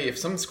about Larry, if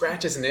someone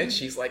scratches an itch,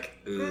 he's like,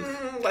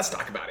 let's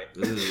talk about it.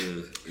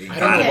 Ugh. I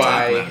don't know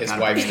why Gotta his talk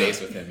wife about it.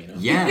 stays with him, you know?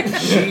 Yeah,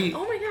 she.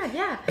 Oh my god,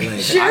 yeah. Like,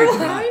 Cheryl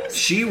I- Himes?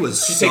 She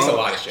was. She so, takes a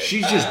lot of shit.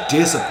 She's just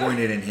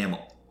disappointed in him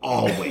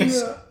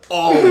always.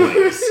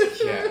 Always.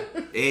 Yeah.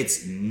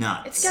 It's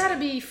nuts. It's gotta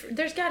be.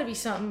 There's gotta be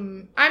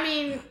something. I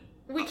mean,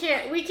 we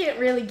can't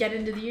really get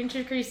into the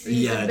intricacies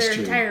Yeah, of that's their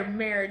true. entire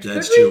marriage.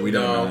 That's could true. We? We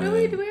don't No. know. Really?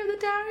 anything. Do we have the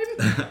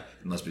time?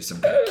 It must be some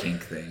kind of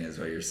kink thing, is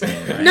what you're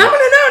saying. Right? No.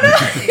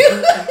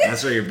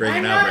 That's what you're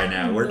bringing I'm up not- right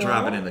now. We're no.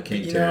 dropping in the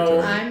kink You territory.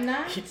 know, I'm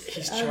not.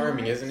 He's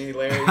charming, isn't he,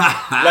 Larry?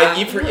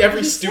 Like, for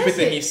every He stupid says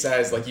thing it. he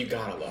says, like, you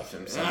gotta love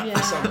him Yeah.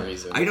 for some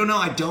reason. I don't know.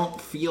 I don't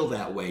feel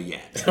that way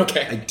yet.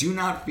 Okay. I do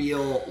not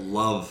feel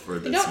love for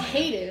this I don't man.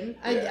 hate him.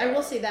 Yeah. I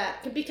will say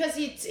that because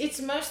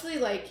it's mostly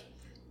like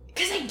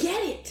because I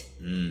get it.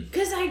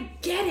 Because I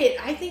get it.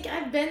 I think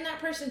I've been that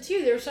person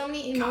too. There were so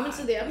many moments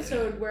of the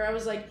episode where I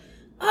was like,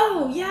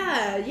 "Oh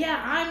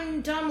yeah,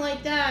 I'm dumb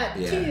like that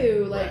Yeah.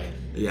 too." Like, Right.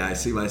 Yeah, I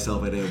see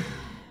myself in him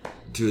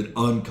to an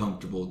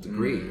uncomfortable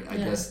degree. I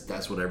Yeah. guess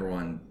that's what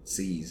everyone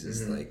sees.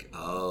 Is like,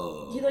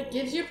 oh, he like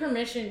gives you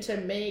permission to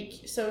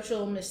make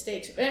social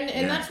mistakes, and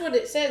Yeah. that's what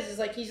it says. Is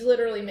like he's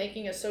literally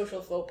making a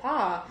social faux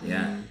pas.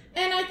 yeah.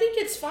 And I think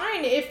it's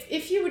fine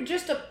if you would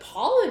just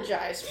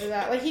apologize for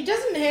that. Like he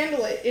doesn't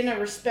handle it in a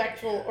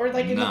respectful or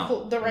like in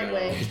No. the right No.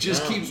 way. He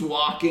just No. keeps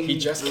walking. He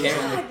just through can't.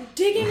 some- God,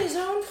 digging his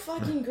own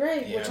fucking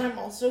grave, which Yeah. I'm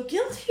also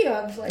guilty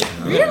of. Like,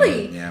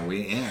 really? Yeah,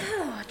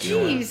 Oh,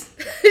 jeez.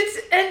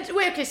 And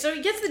wait, okay, so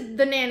he gets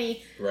the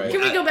nanny. Right.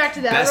 Can we go back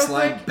to that best real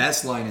line, quick?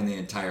 Best line in the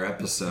entire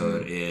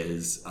episode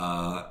is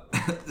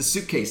the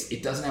suitcase.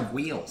 It doesn't have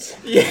wheels.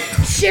 Yeah.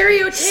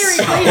 Sherry O'Terry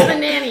plays the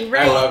nanny,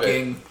 right? I love it.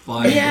 Fucking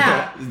funny.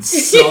 Yeah.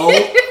 It's so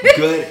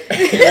good.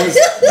 It was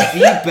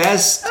the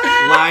best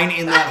line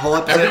in that whole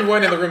episode.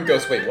 Everyone in the room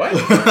goes, wait, what?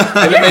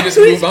 And then they just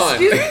move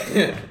on.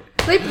 Excuse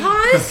They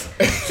pause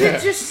to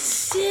just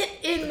sit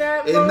in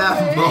that in moment.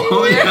 that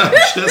moment, I'm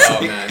just Oh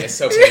like, man, it's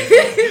so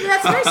painful.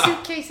 That's my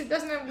suitcase. It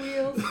doesn't have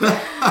wheels.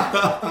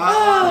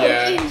 Oh,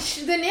 Yeah. and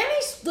the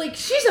nanny's like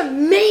she's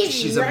amazing.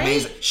 she's right?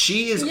 amazing.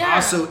 She is Yeah.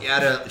 also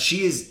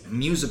she is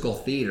musical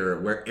theater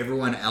where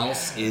everyone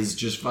else is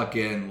just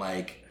fucking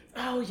like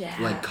Oh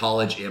yeah.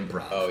 college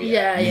improv. Oh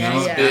yeah. Yeah, You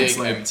know, yeah. Big it's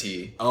like-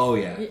 MT. Oh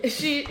yeah.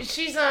 She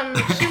was an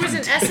Big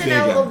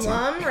SNL MT.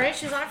 alum, right?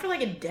 She was on it for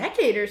like a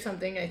decade or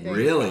something, I think.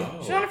 Really? She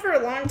was on it for a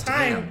long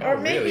time. Damn. Or Oh,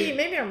 maybe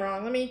really? I'm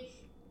wrong. Let me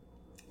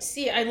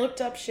see. I looked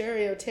up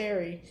Sherry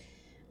O'Terry.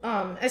 So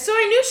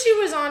I knew she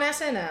was on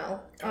SNL.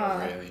 Oh,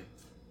 really?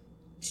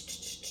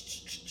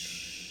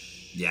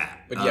 Yeah.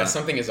 But yeah,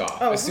 something is off.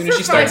 Oh, As soon for as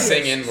she 5 starts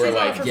years. singing, She's we're on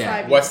like, for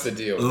Yeah. 5 what's years.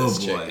 the deal with Oh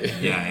this boy. chick?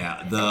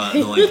 Yeah. The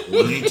like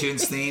Looney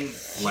Tunes theme,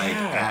 like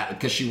Yeah.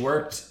 because she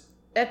worked.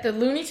 At the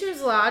Looney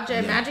Tunes Lodge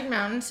at Yeah. Magic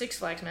Mountain, Six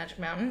Flags Magic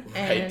Mountain,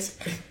 and Right.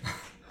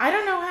 I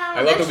don't know how.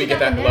 I love then that we she get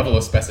got that the level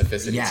nanny. of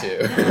specificity Yeah. too.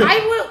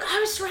 I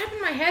was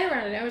wrapping my head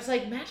around it. I was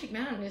like, Magic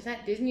Mountain, is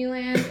that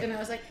Disneyland? And I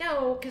was like,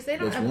 no, because they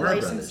don't With have Warner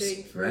licensing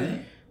Brothers, for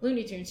right?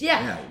 Looney Tunes.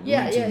 Yeah.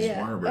 Yeah. Looney Tunes,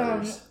 Warner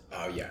Brothers.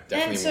 Oh yeah, And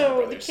definitely. so Warner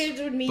the Brothers.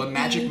 kids would meet. But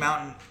Magic the-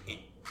 Mountain.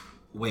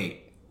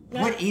 Wait.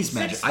 Ma- What is Six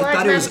Magic? I Flags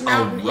thought it was Magic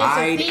Mountain is a a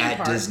ride theme at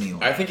park.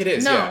 Disneyland. I think it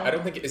is. No. Yeah, I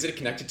don't think. Is it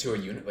connected to a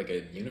like a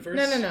universe?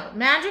 No.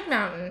 Magic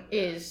Mountain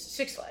is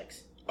Six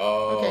Flags.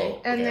 Oh. Okay,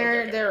 and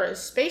okay. there is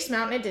Space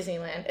Mountain at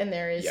Disneyland, and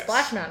there is Yes.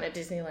 Splash Mountain at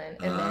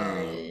Disneyland, and there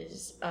Oh.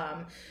 is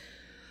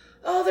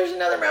there's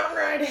another mountain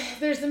ride.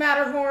 There's the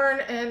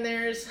Matterhorn, and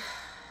there's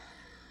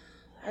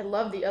I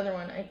love the other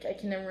one. I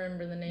can never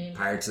remember the name.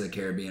 Pirates of the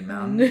Caribbean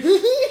Mountain. I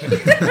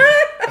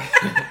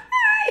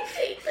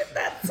hate that.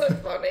 That's so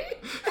funny.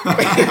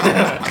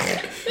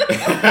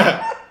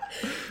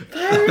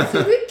 Pirates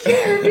of the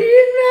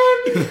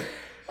Caribbean Mountain.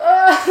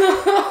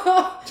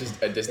 Oh.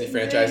 Just a Disney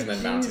franchise and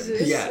then mountain.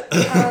 Jesus.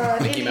 Yeah.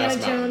 Mickey Indiana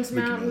Mouse Jones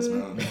Mickey Mouse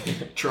Mountain.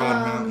 Mountain.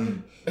 Tron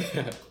Mountain.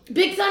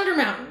 Big Thunder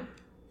Mountain.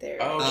 There.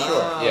 Oh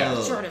sure, yeah.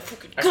 Oh. Sort of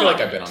fucking I feel like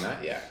I've been on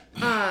that. Yeah.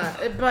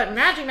 But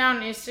Magic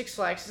Mountain is Six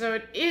Flags, so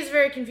it is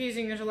very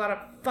confusing. There's a lot of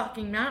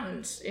fucking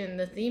mountains in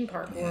the theme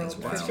park Yeah, world it's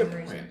for wild. some That's a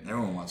good reason. point.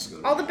 Everyone wants to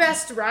go. To All the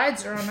best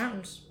rides are on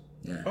mountains.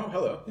 Yeah. Oh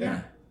hello.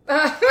 Yeah.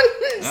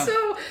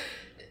 So,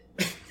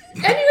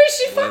 anyway,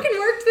 she fucking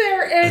worked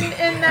there,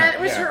 and that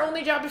was Yeah. her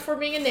only job before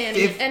being a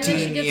nanny. And then she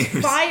 15 gets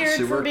years. fired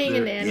She for worked being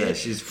there. a nanny. Yeah,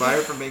 she's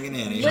fired for being a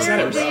nanny. Larry Larry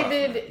She's had her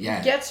David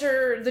Yeah. gets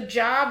her the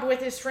job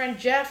with his friend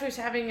Jeff, who's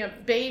having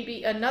another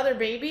baby,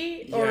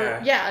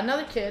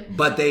 another kid.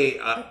 But they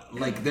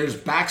there's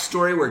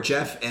backstory where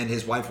Jeff and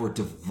his wife were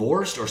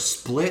divorced or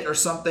split or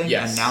something,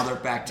 Yes. and now they're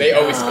back They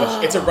together.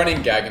 always. It's a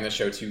running gag in the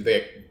show too.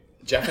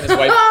 Jeff and his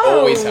wife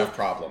always have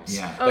problems.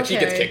 Yeah. Like he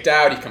gets Okay. kicked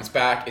out, he comes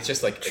back. It's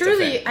just like it's a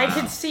Truly, thing. I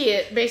could see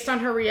it based on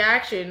her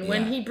reaction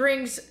when Yeah. he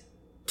brings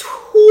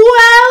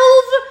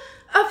 12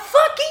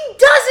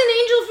 dozen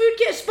angel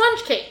food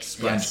sponge cakes.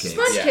 Sponge cakes.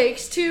 Sponge Yeah.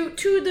 cakes to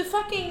the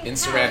fucking in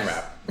house. saran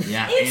wrap.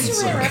 Yeah,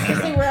 Insular wrap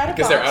because they were out of boxes.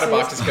 Because they're out of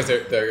boxes because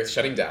they're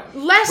shutting down.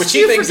 Lest Which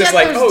you he thinks is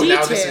forget like, those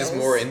now this details. is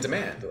more in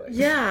demand. Like,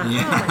 Yeah.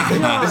 Yeah. Oh my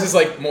god. this is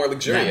like more Yeah,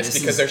 luxurious this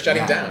because is- they're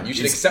shutting yeah, down. You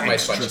should it's accept my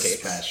extra sponge cakes.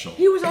 special.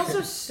 He was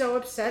also so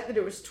upset that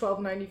it was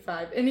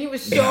 $12.95, and he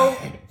was so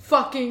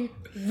fucking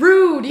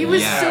rude. He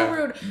was Yeah. so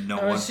rude. No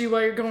I don't one- see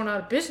why you're going out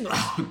of business.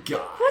 Oh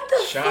god. What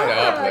the Shut fuck?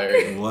 up,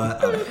 Larry.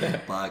 What a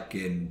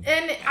fucking.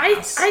 And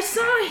I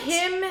saw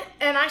him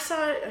and I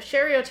saw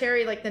Sherry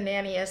O'Terry like the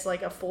nanny as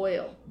like a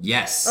foil.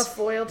 Yes. A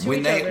foil to when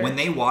each they other. when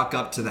they walk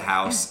up to the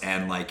house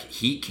and like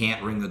he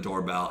can't ring the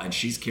doorbell and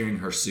she's carrying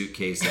her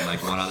suitcase and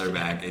like one other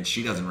bag and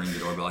she doesn't ring the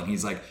doorbell and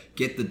he's like,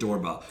 get the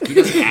doorbell. He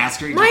doesn't ask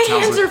her. He My just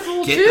tells hands her, are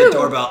full get too, the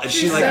doorbell, and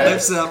she she like said.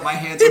 lifts up. My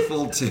hands are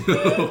full too.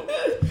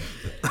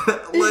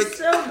 Like It's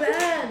so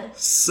bad.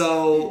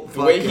 so.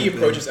 The way he fucking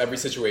approaches every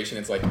situation,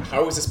 it's like,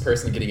 how is this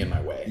person getting in my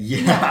way?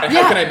 Yeah. And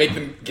how can I make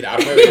them get out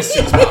of my way as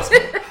soon as possible?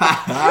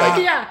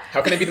 Yeah.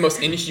 How can I be the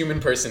most inhuman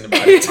person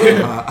about it too?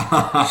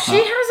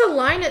 She has a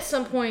line at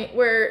some point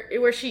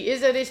where she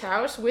is at his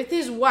house with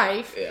his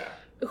wife. Yeah.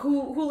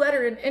 Who let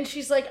her in, and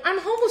she's like, I'm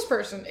a homeless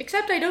person,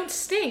 except I don't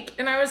stink.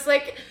 And I was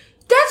like,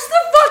 that's the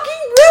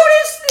fucking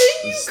rudest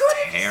thing you It's could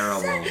have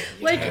terrible. said.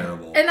 Like,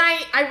 Terrible. and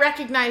I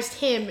recognized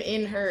him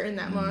in her in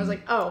that moment. I was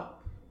like, oh,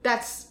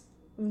 that's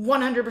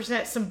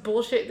 100% some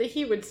bullshit that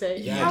he would say.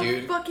 Yeah, How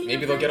dude. fucking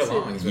Maybe they'll get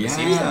offensive. along. Is what it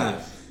seems Yeah. like.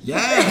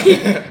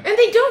 Yeah. And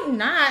they don't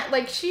not.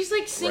 Like, she's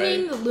like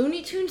singing Right. the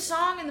Looney Tunes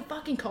song in the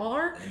fucking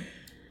car.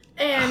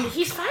 And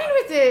he's fine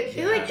with it.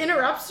 He like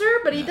interrupts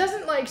her, but he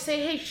doesn't like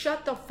say, "Hey,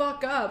 shut the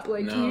fuck up!"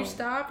 Like, can you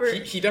stop? Or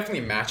He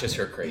definitely matches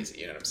her crazy.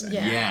 You know what I'm saying?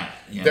 Yeah.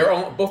 Yeah. They're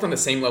all, both on the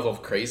same level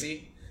of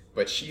crazy,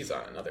 but she's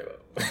on another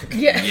level.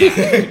 yeah,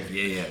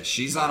 Yeah.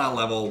 She's on a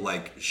level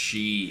like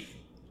she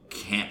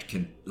can't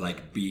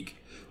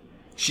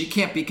she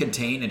can't be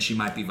contained and she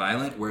might be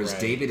violent, whereas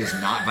Right. David is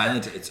not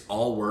violent. It's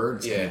all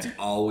words Yeah. and it's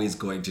always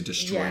going to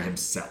destroy Yeah.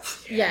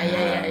 himself. yeah.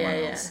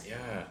 Yeah.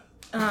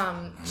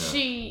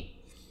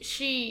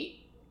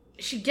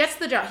 She gets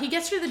the job. He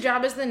gets her the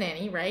job as the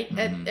nanny, right?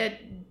 At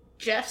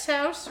Jeff's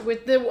house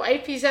with the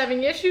wife he's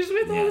having issues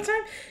with all the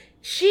time.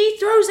 She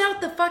throws out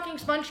the fucking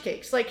sponge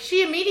cakes. Like,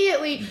 she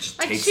immediately, Just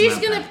like, takes she's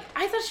them out gonna, back.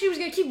 I thought she was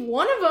gonna keep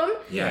one of them.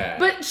 Yeah.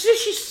 But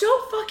she's so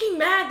fucking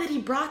mad that he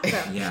brought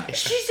them. Yeah.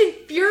 She's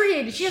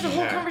infuriated. She has a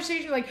whole Yeah.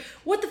 conversation like,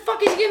 what the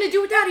fuck is he gonna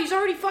do with that? He's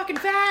already fucking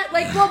fat.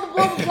 Like, blah, blah,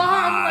 blah, blah, blah.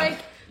 I'm like,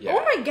 Yeah.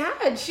 oh my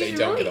god, she's They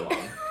don't really... get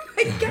along.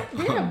 like,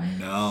 goddamn.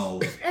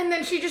 No. And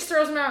then she just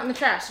throws them out in the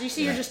trash. You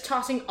see her just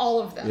tossing all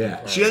of them.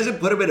 Yeah. She doesn't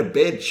put them in a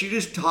bin. She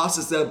just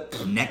tosses them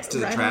next to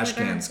the Right on trash the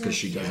ground, cans because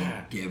she doesn't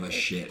Yeah. give a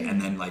shit. And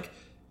then like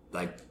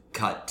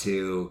cut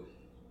to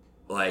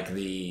like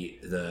the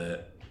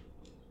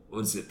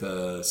what's it,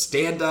 the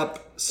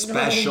stand-up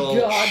special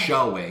God.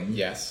 showing.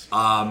 Yes.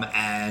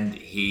 And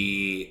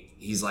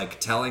he's like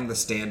telling the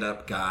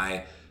stand-up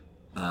guy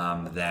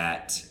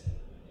that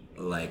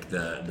like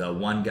the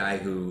one guy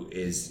who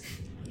is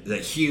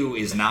that Hugh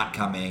is not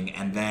coming,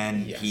 and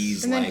then Yes.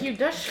 he's And then like Hugh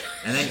does.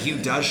 and then Hugh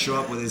does show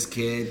up with his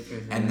kid,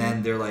 and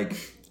then they're like,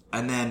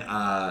 and then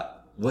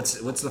what's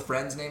the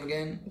friend's name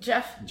again?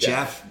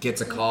 Jeff.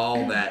 Gets a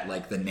call that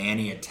like the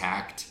nanny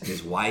attacked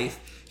his wife.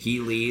 He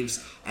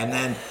leaves, and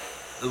then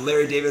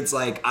Larry David's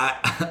like,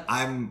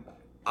 I'm.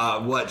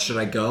 What should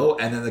I go?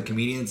 And then the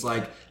comedian's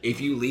like, if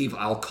you leave,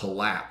 I'll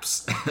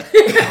collapse.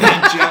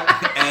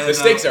 and The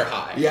stakes are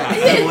high. Yeah,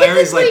 and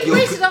Larry's like, Wait, you'll,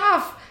 raise it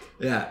off.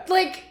 yeah,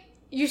 Like,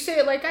 you say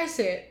it like I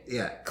say it.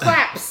 yeah,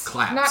 Claps.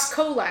 Claps. Not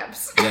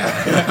collapse.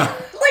 yeah,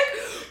 Like,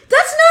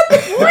 that's not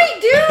the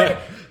point, dude.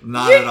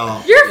 not at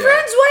all. Your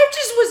friend's wife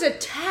just was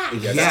attacked.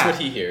 Yeah, Yeah. that's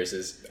what he hears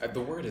is the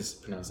word is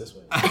pronounced this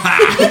way.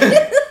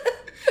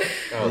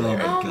 Oh my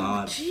Oh,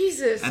 god.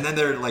 Jesus. And then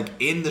they're like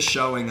in the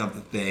showing of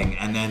the thing,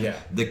 and then Yeah.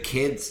 the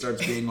kid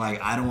starts being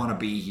like, "I don't want to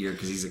be here"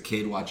 because he's a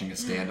kid watching a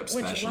stand-up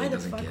Which, special. why He the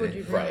doesn't fuck get would it.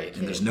 you bring Right. a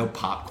And there's kid? no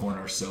popcorn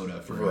or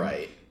soda for him.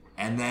 Right.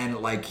 And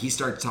then like he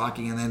starts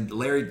talking, and then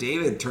Larry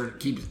David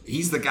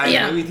he's the guy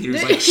Yeah. in the movie theater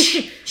who's like shh,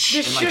 The shh,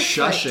 and like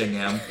shush fight. shushing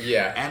him.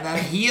 Yeah. And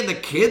then he and the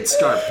kids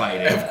start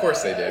fighting. Of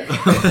course they did.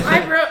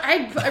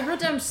 I wrote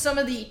down some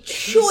of the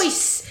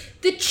choice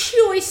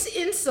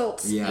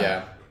insults. Yeah.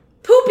 Yeah.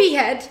 Poopy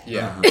head.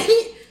 Yeah.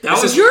 That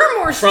This was is You're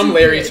more From stupid.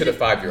 Larry to the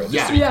 5-year-old.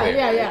 Yeah.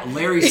 Yeah.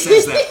 Larry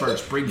says that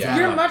first. Brings Yeah. that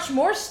You're up. much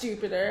more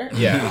stupider.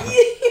 Yeah.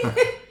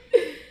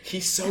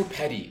 He's so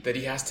petty that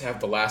he has to have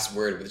the last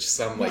word with just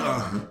some like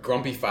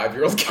grumpy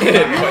 5-year-old kid.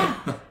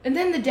 Like, And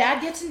then the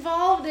dad gets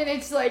involved, and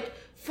it's like,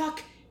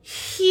 fuck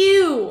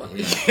Hugh.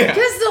 yeah.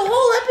 Because the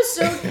whole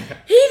episode,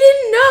 he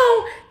didn't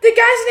know the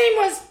guy's name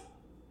was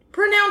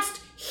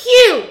pronounced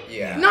Hugh.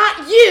 Yeah.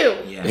 Not you.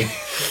 Yeah.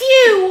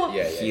 Hugh.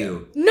 Yeah.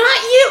 Hugh.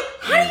 Not you.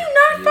 How do you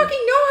not Hugh.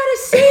 fucking know how to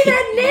say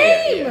that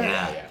name?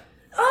 Yeah.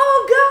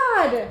 Oh,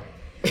 God.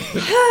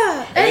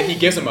 And then he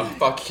gives him a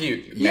fuck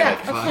you. Yeah,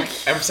 fuck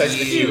Emphasizes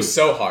the you. you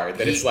so hard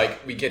that it's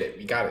like, we get it.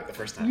 We got it the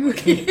first time.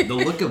 The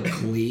look of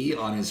glee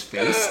on his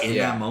face in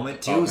Yeah. that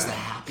moment too Oh, is the man.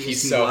 happiest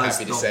He's he so was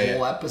happy to the say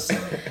whole it.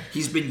 episode.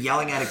 He's been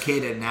yelling at a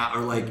kid and now,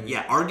 or like,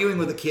 arguing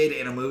with a kid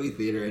in a movie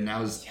theater, and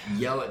now is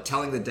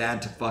telling the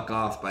dad to fuck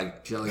off by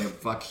telling him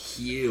 "fuck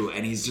you,"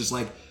 and he's just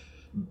like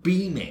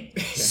beaming,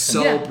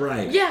 so Yeah.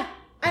 bright. Yeah,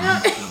 I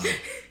know.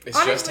 It's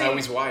just Honestly, how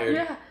he's wired.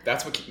 yeah.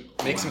 That's what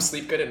makes him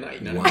sleep good at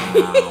night. You know what I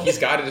mean? Wow. He's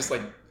got to just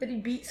like, That he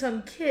beat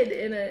some kid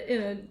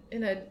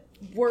in a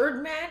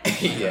word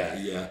match. yeah.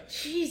 Yeah.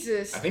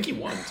 Jesus. I think he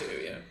won too.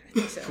 Yeah. I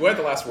think so. Who had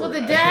the last word?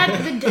 Well, the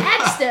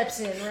dad steps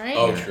in, right?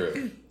 Oh,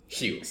 true.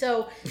 Hugh.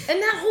 So,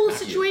 and that whole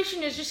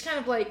situation is just kind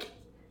of like,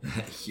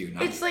 Hugh,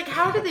 not- it's like,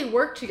 how do they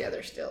work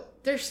together still?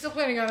 They're still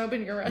planning on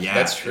opening a restaurant. yeah,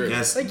 That's true.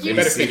 Yes, Like, they you-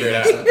 better see figure it the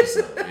out. next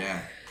episode,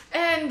 yeah.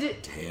 And,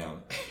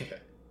 Damn.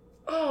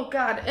 oh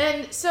God.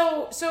 And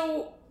so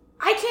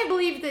I can't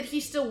believe that he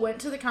still went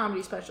to the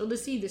comedy special to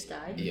see this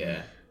guy.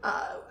 Yeah.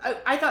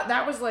 I thought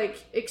that was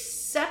like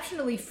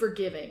exceptionally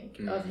forgiving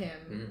of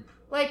him.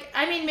 Like,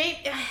 I mean,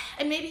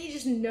 maybe he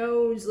just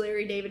knows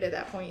Larry David at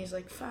that point. He's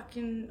like,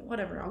 fucking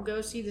whatever. I'll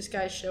go see this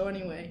guy's show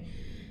anyway.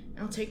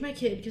 I'll take my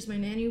kid because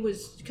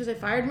I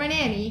fired my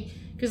nanny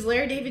because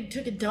Larry David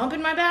took a dump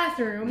in my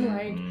bathroom.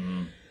 Like,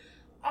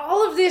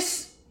 all of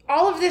this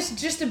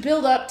just to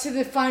build up to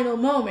the final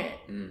moment.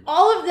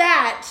 All of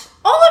that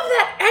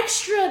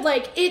extra,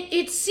 like,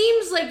 it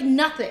seems like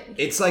nothing.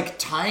 It's like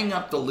tying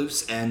up the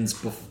loose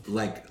ends,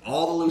 like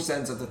all the loose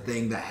ends of the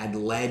thing that had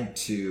led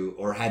to,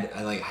 or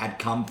had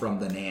come from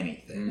the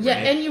nanny thing. Yeah,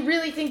 right? and you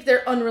really think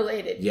they're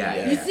unrelated.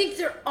 Yeah. You think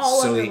they're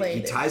all so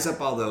unrelated. he ties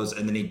up all those,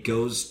 and then he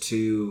goes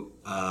to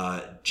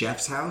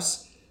Jeff's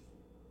house,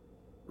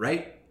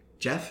 right?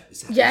 Jeff?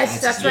 Is that, Yes,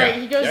 that's his name?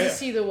 right. He goes Yeah, to yeah.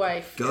 see the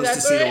wife. Goes That's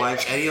to see the right.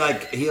 wife, and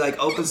he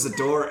opens the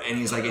door, and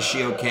he's like, "Is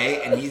she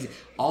okay?" And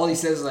all he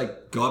says is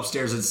like, "Go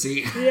upstairs and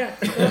see." Yeah,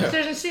 go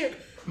upstairs and see her.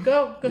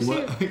 Go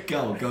see her.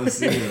 What? Go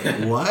see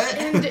her. What?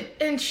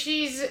 And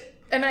she's,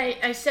 and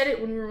I said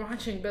it when we were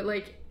watching, but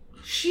like,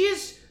 she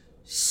is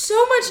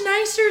so much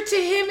nicer to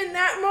him in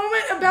that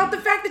moment about the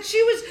fact that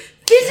she was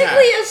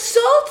physically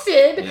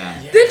assaulted Yeah.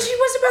 than she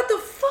was about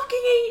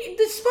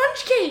the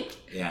sponge cake.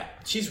 Yeah.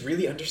 She's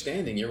really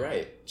understanding. You're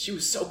right. She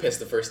was so pissed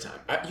the first time.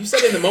 You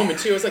said it in the moment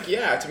too. I was like,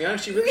 yeah. To be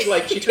honest, she really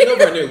she turned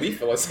over a new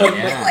leaf or something.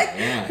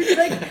 Yeah.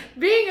 Like,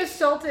 being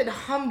assaulted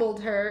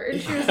humbled her,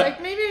 and she was like,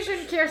 maybe I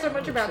shouldn't care so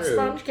much about True.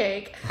 sponge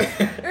cake.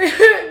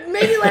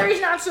 Maybe Larry's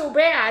not so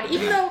bad,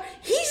 even though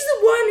he's the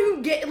one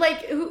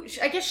who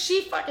I guess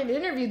she fucking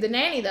interviewed the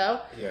nanny though.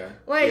 Yeah.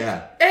 Like,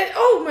 Yeah. and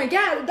oh my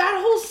God, that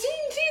whole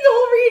scene, see the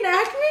whole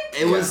reenactment?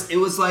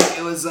 It was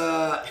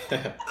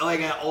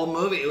like an old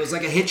movie. It was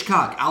like a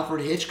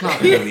Alfred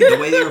Hitchcock movie. The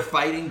way they were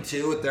fighting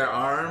too with their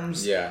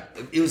arms. Yeah.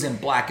 It was in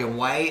black and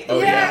white. Oh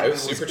yeah. Yeah. It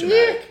was super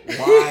dramatic.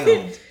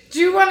 Wild.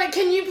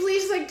 Can you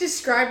please like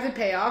describe the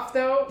payoff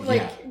though?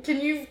 Like, Yeah.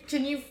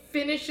 can you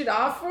finish it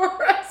off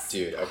for us?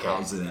 Dude, okay.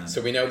 How's it end?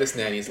 So we know this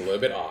nanny's a little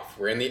bit off.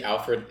 We're in the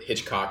Alfred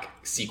Hitchcock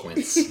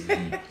sequence.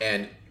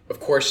 And of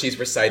course she's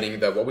reciting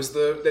what was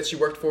that she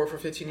worked for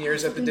 15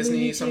 years at the Disney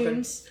Looney something?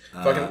 Tunes.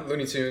 Fucking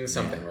Looney Tunes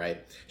something,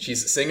 right?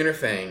 She's singing her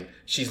thing.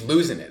 She's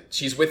losing it.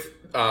 She's with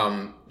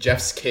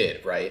Jeff's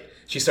kid, right?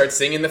 She starts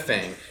singing the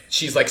thing.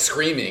 She's like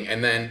screaming,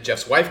 and then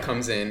Jeff's wife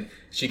comes in.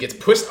 She gets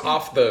pushed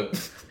off the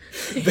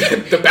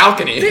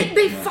balcony.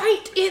 They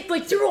fight it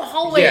like through a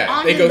hallway Yeah,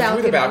 onto they go the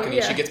balcony. through the balcony.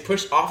 Yeah. She gets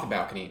pushed off the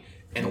balcony,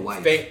 and The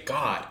wife. thank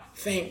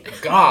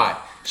God,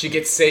 she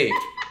gets saved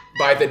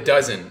by the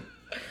dozen.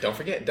 Don't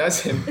forget,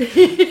 dozen. They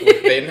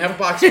didn't have a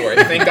box for it.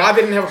 Thank God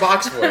they didn't have a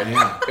box for it.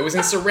 Yeah. It was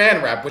in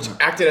saran wrap, which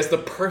acted as the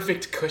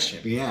perfect cushion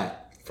Yeah.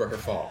 for her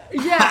fall.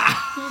 Yeah,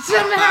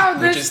 somehow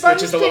the Which is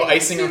sponge the little cake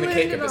icing on the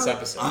cake of landed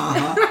this on.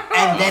 episode.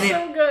 And then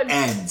so it good.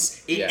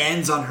 ends. It Yeah.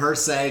 ends on her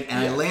saying, and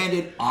I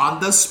landed on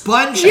the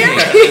sponge Yeah.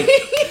 cake.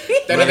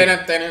 Oh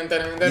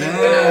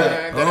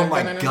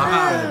my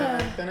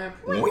God.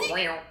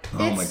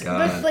 Oh my But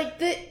God. like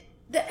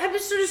the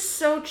episode is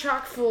so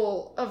chock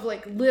full of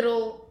like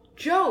little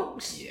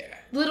jokes. Yeah.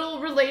 Little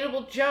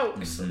relatable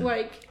jokes. Mm-hmm.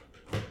 Like,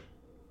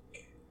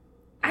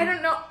 I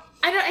don't know.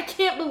 I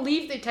can't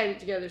believe they tied it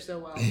together so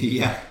well.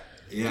 Yeah.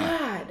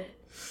 God.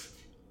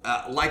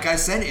 Like I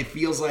said, it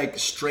feels like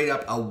straight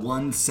up a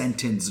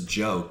 1-sentence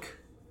joke.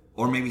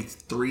 Or maybe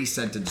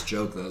 3-sentence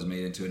joke that was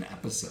made into an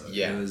episode.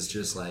 Yeah. It was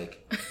just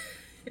like...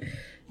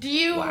 Do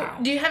you Wow.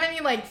 have any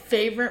like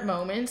favorite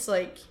moments?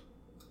 Like,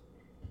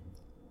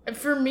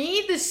 for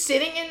me, the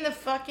sitting in the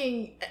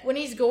fucking when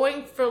he's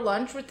going for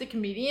lunch with the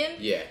comedian.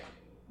 Yeah.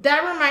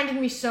 That reminded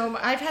me so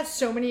much. I've had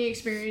so many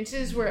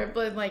experiences where I've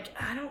been like,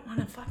 I don't want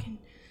to fucking.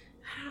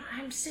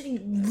 I'm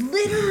sitting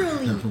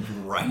literally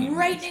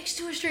right next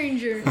to a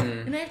stranger,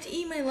 and I have to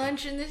eat my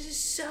lunch, and this is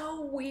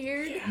so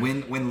weird.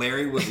 When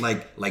Larry would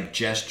like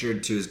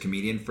gestured to his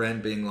comedian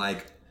friend, being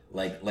like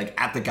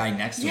at the guy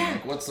next to him, Yeah.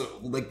 like what's the,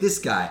 like this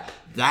guy?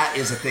 That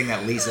is a thing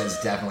that Lisa has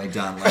definitely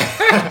done. Like,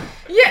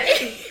 Yeah,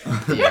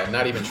 Yeah,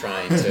 not even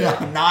trying to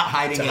Not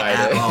hiding to it hide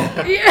at it.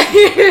 all.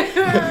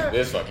 Yeah.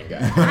 This fucking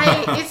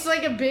guy. It's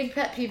like a big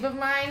pet peeve of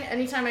mine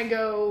anytime I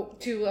go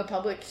to a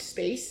public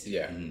space.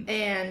 Yeah.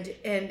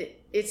 And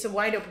it's a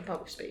wide open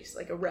public space,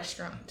 like a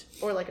restaurant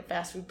or like a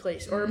fast food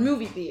place or a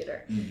movie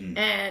theater.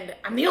 And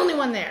I'm the only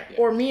one there.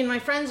 Or me and my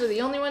friends are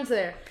the only ones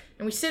there.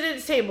 And we sit at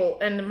a table,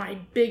 and my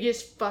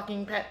biggest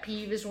fucking pet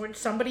peeve is when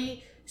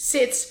somebody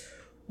sits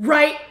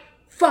right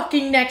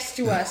fucking next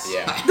to us.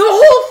 Yeah. The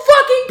whole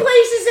fucking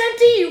place is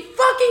empty, you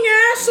fucking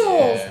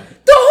assholes! Yeah.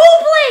 The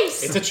whole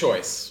place! It's a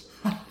choice.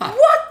 What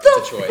the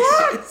It's a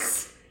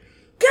choice. fuck?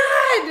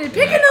 God,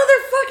 pick another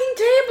fucking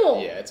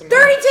table. Yeah, it's a 30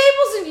 mess.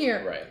 tables in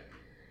here. Right.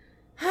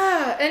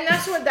 And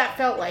that's what that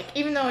felt like,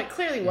 even though it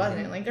clearly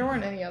wasn't. Like, there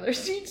weren't any other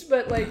seats,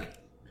 but like,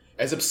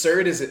 As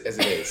absurd as it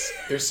is,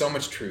 there's so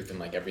much truth in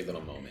like every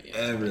little moment. You know?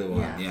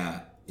 Everyone,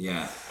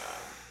 yeah.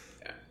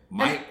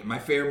 My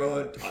favorite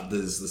moment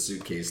is the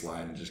suitcase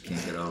line. I just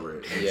can't get over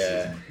it.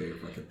 It's my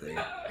favorite fucking thing.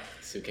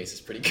 Suitcase is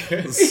pretty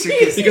good.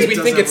 Suitcase Because we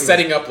does think it's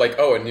everything. setting up like,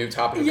 a new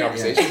topic of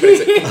conversation, but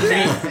it's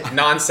a complete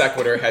non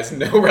sequitur, has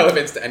no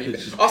relevance to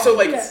anything. Also,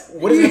 like,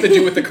 what does it have to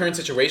do with the current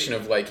situation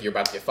of like you're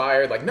about to get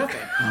fired? Like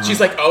nothing. She's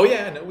like, oh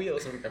yeah, no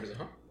wheels. And everyone's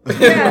like, huh?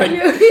 yeah,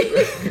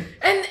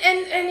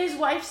 and his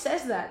wife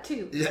says that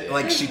too. Yeah,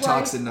 like His she wife-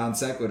 talks in non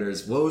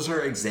sequiturs. What was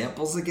her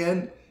examples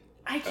again?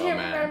 I can't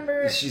man.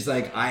 remember. She's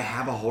like, I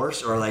have a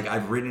horse, or like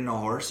I've ridden a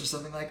horse, or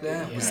something like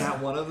that. Was that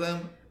one of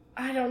them?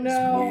 I don't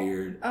know. It's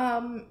weird.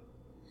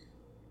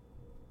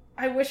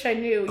 I wish I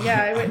knew.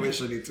 Yeah, I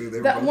wish I knew too. They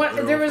were That both- one,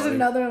 they were there all was funny.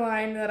 another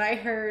line that I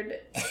heard.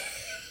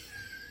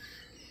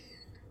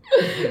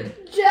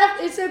 Jeff,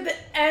 it's at the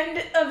end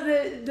of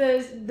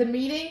the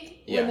meeting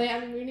Yeah. when they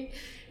have a meeting,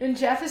 and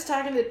Jeff is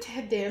talking to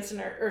Ted Danson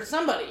or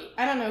somebody,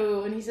 I don't know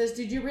who, and he says,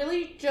 "Did you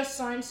really just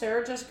sign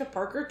Sarah Jessica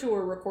Parker to a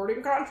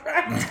recording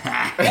contract?"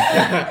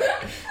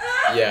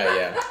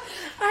 Yeah.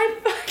 I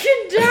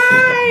fucking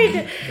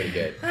died. Pretty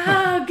good.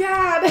 Oh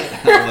God.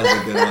 That was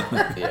a good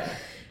one. Yeah.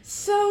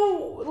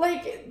 So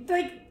like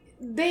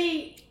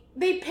they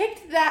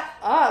picked that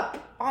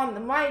up on the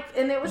mic,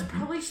 and it was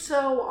probably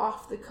so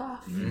off the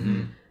cuff.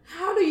 Mm-hmm.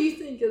 How do you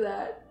think of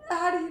that?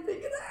 How do you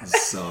think of that?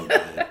 So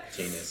good.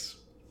 Genius.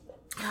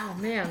 Oh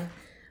man.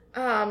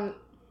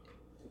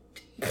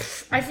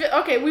 I feel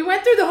okay. We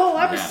went through the whole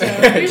episode.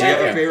 Do We you went have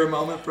a through- favorite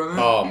moment from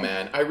it? Oh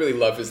man, I really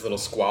love his little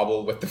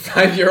squabble with the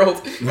 5-year-old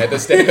at the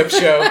stand-up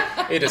show.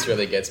 It just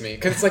really gets me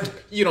because it's like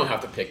you don't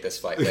have to pick this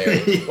fight,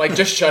 Larry. Like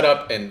just shut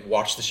up and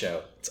watch the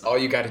show. It's all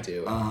you got to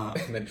do.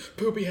 And then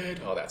poopy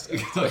head, all that stuff.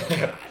 It's like,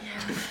 Oh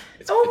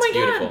it's my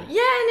beautiful. god!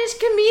 Yeah, and his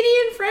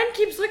comedian friend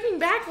keeps looking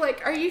back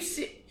like, "Are you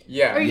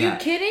Yeah. Are you Yeah.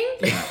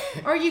 kidding?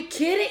 Are you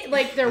kidding?"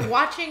 Like they're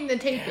watching the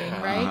taping,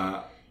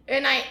 right?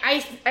 And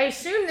I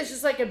assume this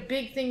is like a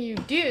big thing you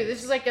do.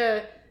 This is like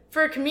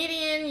for a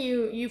comedian,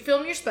 you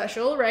film your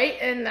special, right?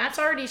 And that's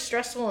already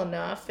stressful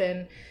enough,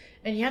 and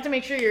you have to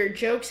make sure your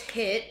jokes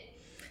hit,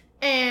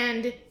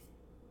 and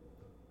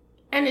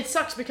it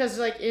sucks because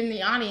like in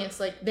the audience,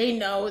 like they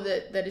know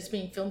that it's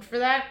being filmed for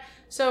that,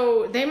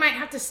 so they might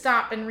have to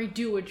stop and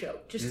redo a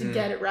joke just to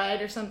get it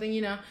right or something,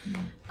 you know.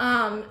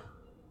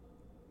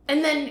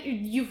 And then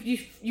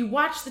you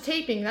watch the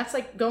taping. That's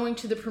like going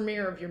to the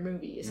premiere of your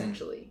movie,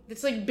 essentially.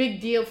 It's like a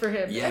big deal for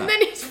him. Yeah. And then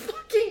he's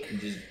fucking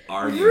Just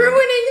arguing.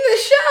 ruining the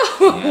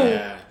show.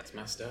 Yeah, it's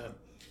messed up.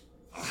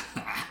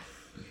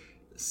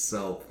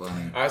 So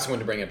funny. I also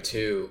wanted to bring up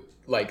too,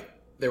 like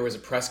there was a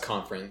press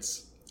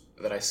conference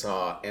that I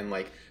saw, and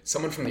like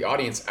someone from the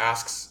audience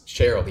asks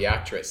Cheryl, the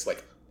actress,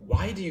 like,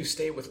 "Why do you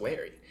stay with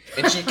Larry?"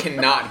 And she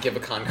cannot give a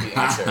concrete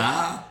answer.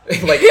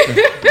 Like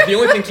the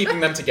only thing keeping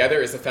them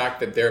together is the fact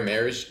that their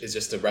marriage is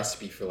just a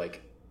recipe for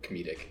like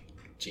comedic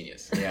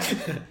genius. Yeah.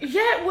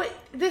 Yeah, what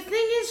the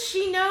thing is,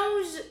 she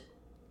knows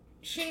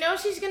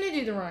he's gonna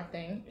do the wrong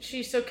thing.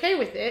 She's okay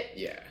with it.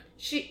 Yeah.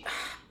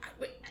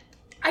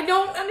 I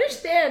don't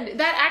understand.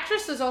 That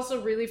actress is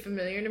also really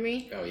familiar to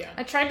me. Oh yeah.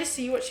 I tried to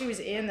see what she was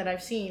in that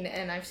I've seen,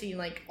 and I've seen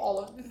like all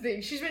of the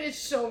things. She's been in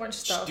so much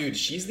stuff. Dude,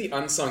 she's the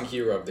unsung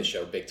hero of the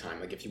show, big time.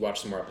 Like, if you watch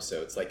some more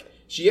episodes, like,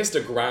 she has to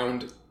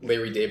ground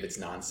Larry David's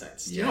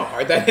nonsense. Do you know how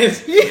hard that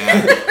is?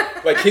 Yeah.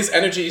 Like, his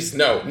energy is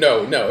no,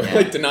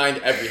 like,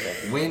 denying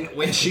everything.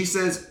 When she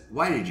says,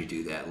 "Why did you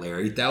do that,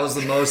 Larry?" That was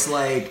the most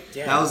like.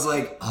 Yeah. That was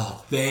like,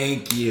 "Oh,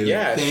 thank you."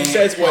 Yeah, she Thank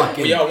says what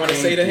fucking we all want to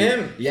say to thank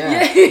you." him.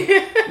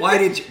 Yeah. Why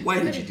did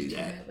you do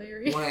that?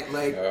 Larry? Why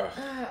like? Ugh.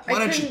 Why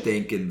don't you couldn't-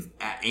 think and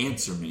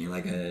answer me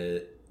like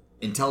a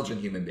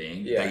intelligent human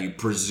being Yeah. that you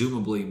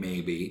presumably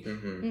may be?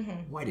 Mm-hmm.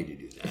 Why did you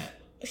do that?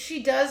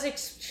 She does.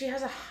 She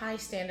has a high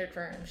standard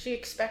for him. She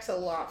expects a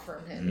lot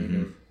from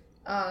him,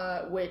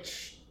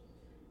 which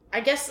I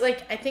guess,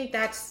 like, I think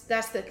that's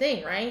the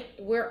thing, right?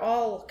 We're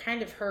all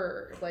kind of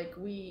her. Like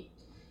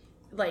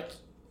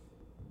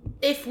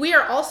if we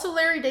are also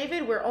Larry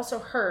David, we're also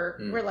her.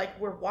 We're like,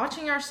 we're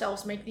watching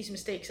ourselves make these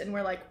mistakes, and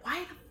we're like,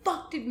 why the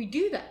fuck did we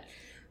do that?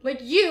 Like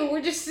you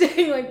were just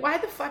saying, like, why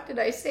the fuck did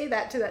I say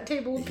that to that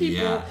table of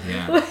people?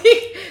 Yeah.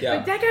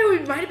 Like that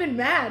guy might have been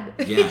mad.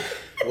 Yeah.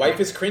 Life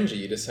is cringy.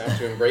 You just have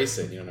to embrace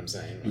it. You know what I'm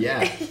saying?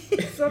 Yeah.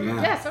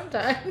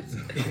 Sometimes.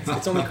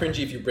 It's only cringy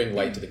if you bring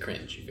light to the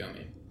cringe. You feel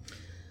me?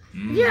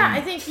 Yeah,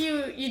 I think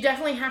you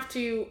definitely have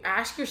to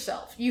ask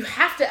yourself. You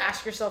have to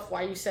ask yourself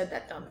why you said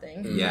that dumb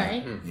thing,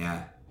 right?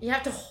 Yeah. You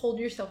have to hold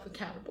yourself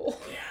accountable.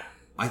 Yeah.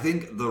 I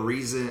think the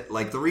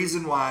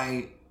reason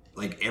why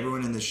like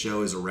everyone in the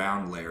show is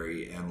around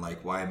Larry and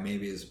like why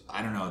maybe is,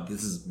 I don't know,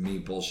 this is me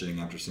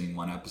bullshitting after seeing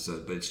one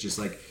episode, but it's just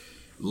like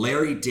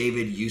Larry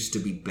David used to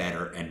be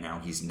better and now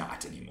he's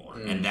not anymore.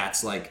 And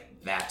that's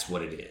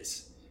what it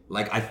is.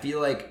 Like, I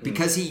feel like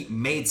because he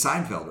made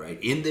Seinfeld, right?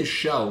 In this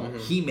show,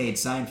 he made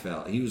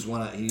Seinfeld. He was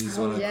one of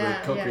the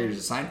co-creators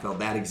of Seinfeld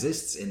that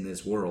exists in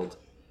this world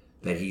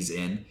that he's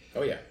in.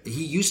 Oh yeah.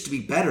 He used to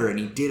be better, and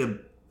he did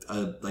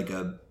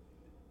a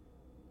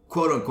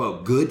quote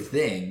unquote good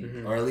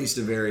thing, or at least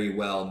a very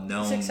well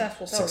known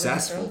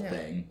successful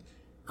thing.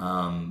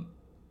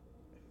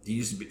 He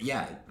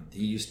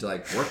used to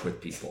like work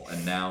with people,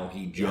 and now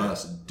he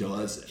just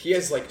does it. He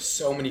has like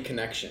so many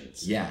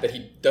connections that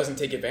he doesn't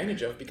take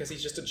advantage of because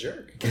he's just a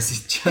jerk. Because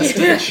he's just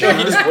a jerk.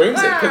 He just ruins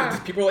it. Because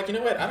people are like, you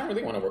know what? I don't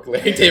really want to work with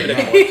Larry David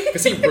anymore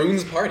because he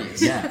ruins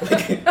parties. Yeah.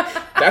 Like,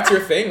 that's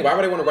your thing? Why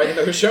would I want to write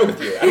another show with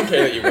you? I don't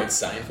care that you wrote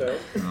Seinfeld.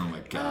 Oh my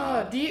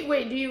god. Do you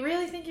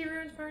really think he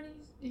ruins parties?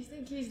 Do you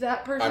think he's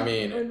that person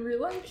in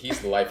real life? He's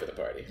the life of the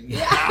party.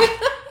 Yeah.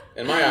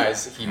 In my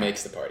eyes, he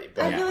makes the party.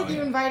 But I feel like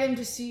you invite him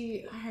to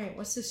see, all right,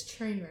 what's this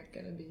train wreck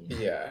gonna be?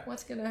 Yeah.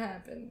 What's gonna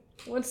happen?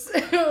 What's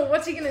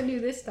he gonna do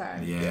this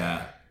time?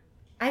 Yeah.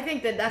 I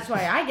think that's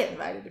why I get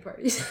invited to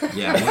parties.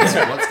 Yeah,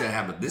 what's gonna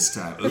happen this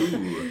time?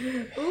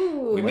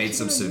 Ooh, we made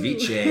some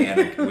ceviche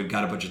and we've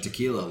got a bunch of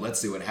tequila. Let's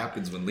see what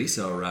happens when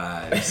Lisa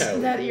arrives.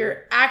 That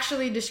you're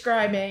actually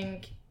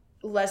describing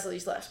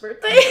Leslie's last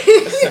birthday.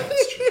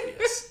 That's true.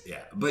 Yes.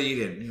 Yeah, but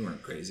you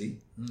weren't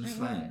crazy. It was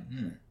fine.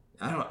 Yeah.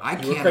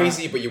 You were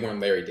crazy, but you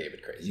weren't Larry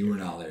David crazy. You were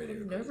not Larry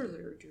David crazy. Never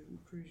Larry David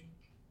crazy.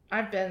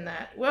 I've been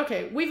that. Well,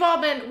 okay, we've all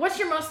been. What's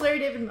your most Larry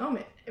David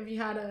moment? If you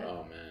had a.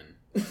 Oh man.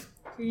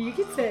 You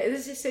could say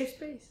this is a safe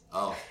space.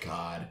 Oh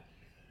god.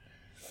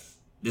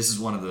 This is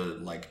one of the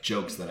like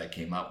jokes that I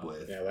came up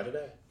with. Yeah, let it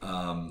out.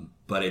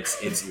 But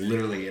it's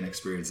literally an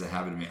experience that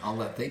happened to me.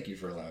 Thank you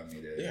for allowing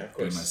me to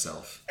be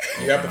myself.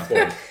 You have the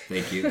floor.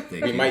 Thank you.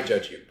 We might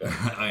judge you, but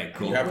all right,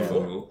 cool. You have the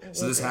floor. Cool.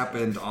 So this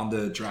happened on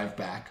the drive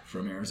back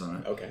from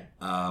Arizona. Okay.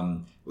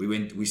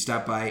 We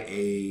stopped by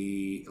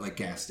a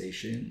gas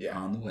station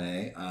on the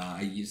way.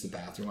 I used the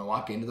bathroom. I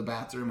walk into the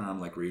bathroom and I'm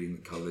like reading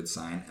the COVID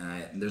sign,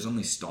 and there's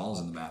only stalls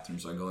in the bathroom,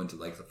 so I go into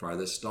like the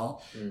farthest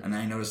stall, and then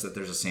I notice that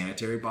there's a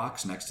sanitary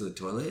box next to the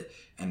toilet,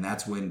 and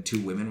that's when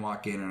two women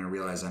walk in and I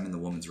realize I'm in the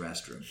woman's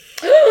restroom.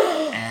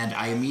 And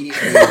I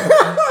immediately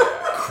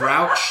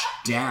crouch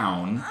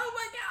down. Oh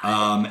my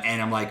god.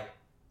 And I'm like,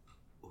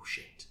 oh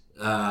shit.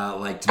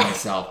 To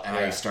myself, and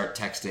I start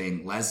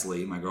texting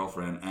Leslie, my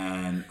girlfriend,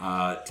 and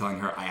telling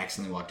her I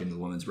accidentally walked into the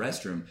woman's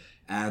restroom,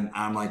 and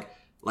I'm like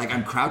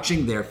I'm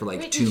crouching there for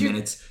 2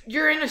 minutes.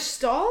 You're in a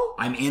stall?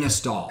 I'm in a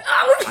stall.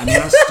 Oh, I'm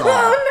in a stall.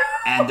 Oh,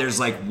 no. And there's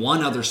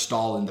one other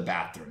stall in the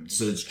bathroom.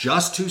 So it's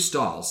just two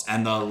stalls.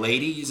 And the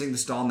lady using the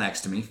stall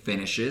next to me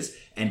finishes,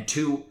 and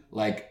two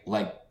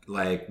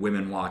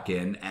women walk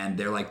in, and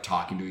they're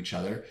talking to each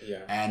other.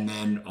 Yeah. And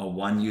then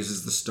one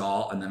uses the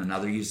stall, and then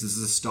another uses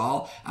the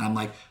stall. And I'm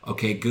like,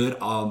 okay, good.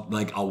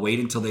 I'll wait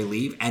until they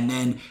leave. And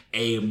then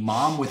a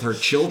mom with her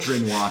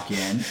children walk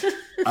in.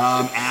 And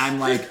I'm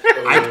like,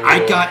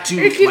 I got to.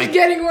 It keeps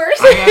getting worse.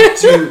 I had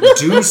to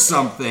do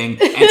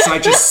something, and so I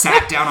just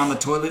sat down on the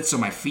toilet so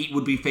my feet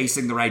would be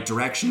facing the right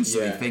direction, so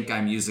they think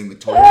I'm using the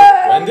toilet.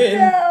 Blend in.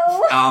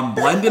 No.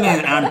 Blend in,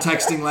 and I'm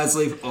texting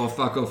Leslie. Oh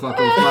fuck!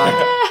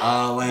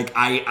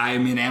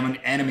 I'm in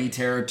enemy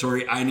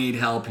territory. I need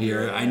help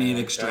here. I need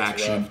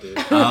extraction.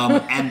 That's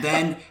rough,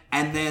 dude.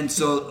 And then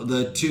so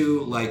the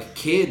two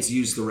kids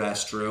use the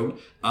restroom.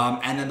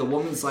 And then the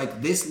woman's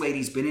like, this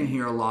lady's been in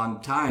here a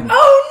long time.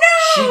 Oh no!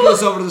 She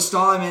goes over to the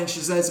stall and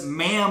she says,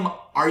 ma'am,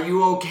 are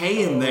you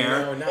okay in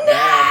there? No, not ma'am.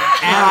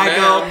 And I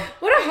go,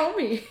 what a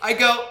homie. I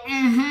go,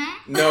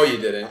 mm-hmm. No, you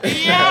didn't.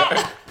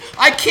 Yeah.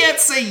 I can't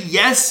say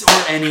yes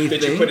or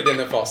anything. Did you put it in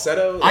the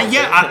falsetto?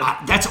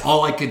 That's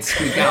all I could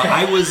speak out.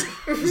 I was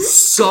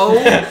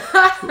so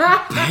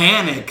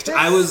panicked.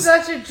 I was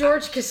such a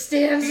George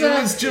Costanza.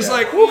 It was just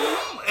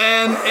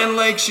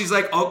and she's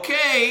like,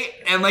 okay,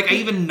 and I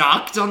even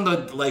knocked on the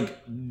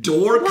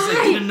door because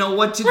I didn't know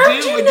what to do.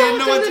 I didn't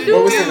know what to do.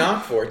 What was the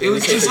knock for? Did it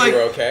was just you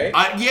were okay?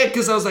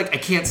 Because I was like, I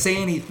can't say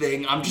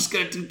anything. I'm just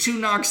gonna do 2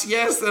 knocks,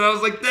 yes. And I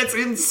was like, that's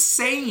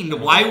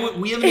insane. Why would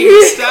we haven't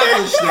even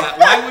established that?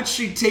 Why would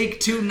she take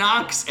 2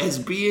 knocks as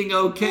being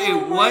okay?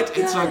 What? God.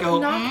 And so I go,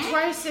 knock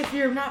twice if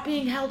you're not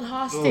being held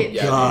hostage.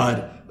 Oh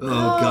God. Oh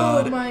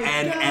God. My God.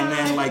 And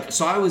then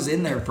so I was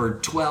in there for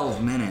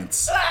 12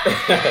 minutes.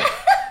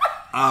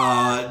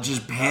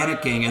 just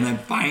panicking, and then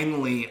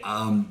finally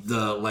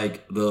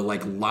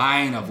the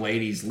line of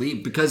ladies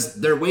leave because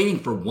they're waiting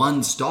for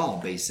one stall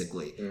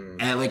basically,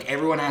 and like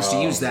everyone has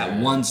to use that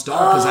one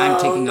stall because I'm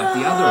taking up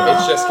the other one.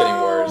 It's just getting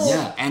worse.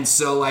 Yeah, and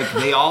so like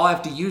they all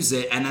have to use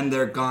it, and then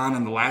they're gone,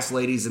 and the last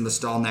lady's in the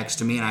stall next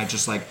to me, and I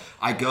just like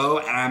I go,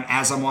 and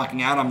as I'm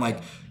walking out, I'm like,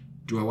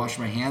 do I wash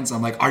my hands?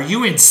 I'm like, are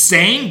you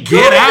insane?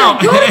 Get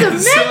out! Go to the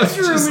men's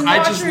So room and I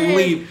wash just your hands.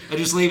 leave. I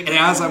just leave, and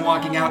as I'm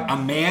walking out, a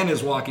man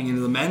is walking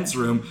into the men's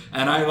room,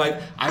 and I'm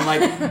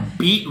like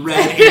beet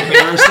red,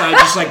 embarrassed. I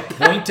just like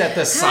point at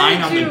the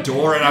sign on the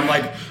door, and I'm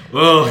like,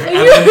 oh, and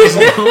then just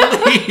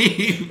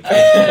leave.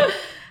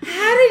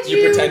 How did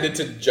You pretended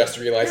to just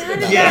realize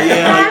it.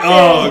 Yeah, like,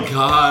 oh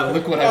god,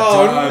 look what I've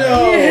done.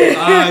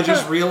 no. I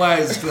just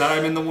realized that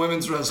I'm in the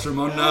women's restroom.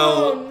 Oh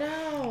no. Oh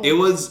no. It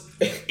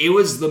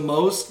was the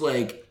most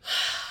like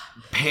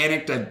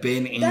panicked I've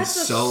been in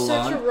That's so long.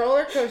 such a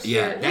roller coaster.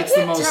 Yeah, You that's the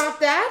can't most- top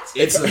that.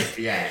 It's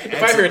a, yeah.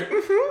 If I heard,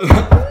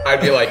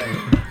 I'd be like,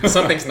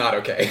 something's not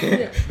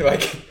okay.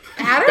 Like,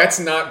 Adam? that's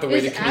not the way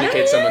Is to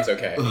communicate Adam someone's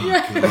okay.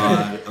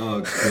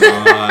 Oh god.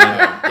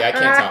 Yeah, I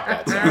can't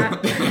top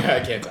that.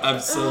 I can't top I'm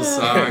that. so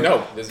sorry.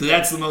 No,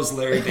 That's the most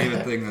Larry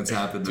David thing that's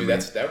happened to Dude, me.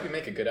 that would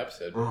make a good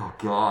episode. Oh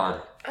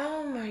god.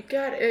 Oh my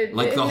god. Like in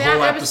the that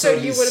whole episode,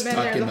 you he's would have been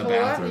stuck there in the the whole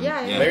bathroom.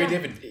 Yeah. Larry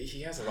David,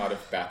 he has a lot of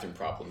bathroom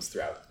problems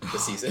throughout the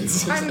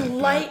seasons. I'm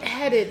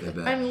lightheaded.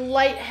 bet. I'm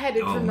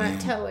lightheaded Oh, from man.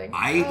 that telling.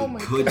 I oh my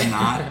could god.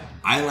 not.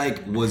 I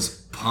like was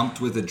pumped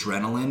with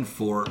adrenaline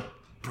for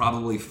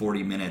probably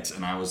 40 minutes,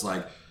 and I was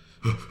like,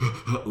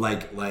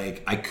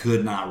 like I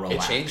could not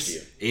relax. It changed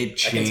you. It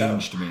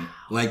changed me.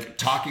 Like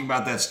talking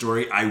about that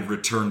story, I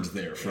returned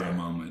there for a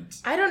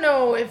moment. I don't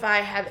know if I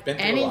have Been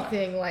through a lot.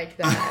 anything like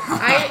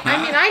that.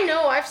 I mean, I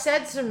know I've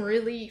said some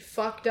really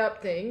fucked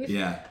up things.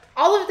 Yeah.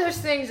 All of those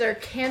things are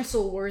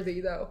cancel worthy,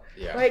 though.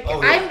 Yeah. Like,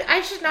 Oh, yeah.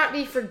 I should not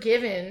be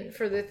forgiven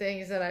for the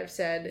things that I've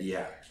said.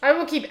 Yeah. I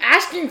will keep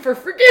asking for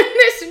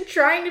forgiveness and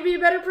trying to be a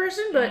better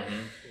person, but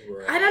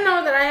Right. I don't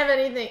know that I have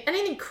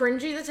anything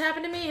cringy that's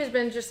happened to me has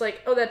been just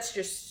like, oh, that's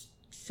just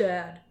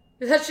sad.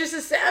 That's just a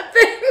sad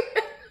thing.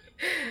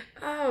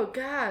 Oh,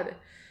 God.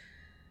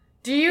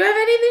 Do you have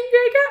anything,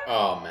 Jacob?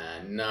 Oh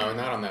man, no,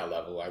 not on that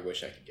level. I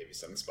wish I could give you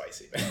something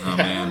spicy. Oh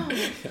man.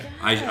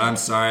 I'm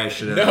sorry. I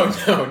should No,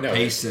 have no.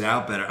 paced it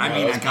out better. I No,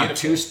 mean, that I was got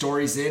beautiful. 2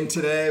 stories in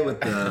today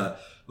with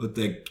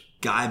the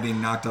guy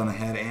being knocked on the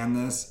head and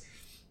this.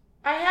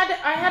 I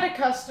had a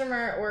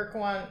customer at work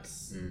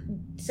once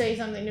say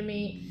something to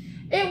me.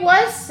 It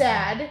was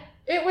sad.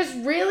 It was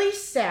really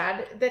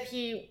sad that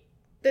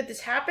this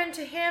happened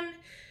to him,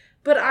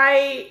 but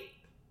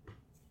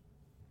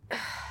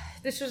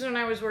this was when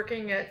I was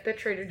working at the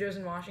Trader Joe's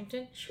in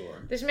Washington.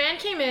 Sure. This man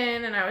came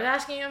in and I was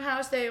asking him how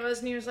his day was,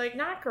 and he was like,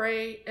 not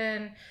great.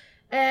 And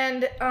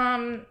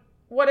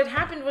what had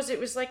happened was it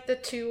was like the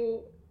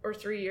 2 or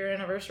 3 year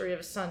anniversary of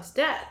his son's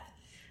death.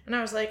 And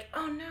I was like,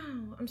 oh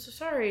no, I'm so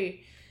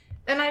sorry.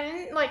 And I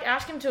didn't like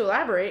ask him to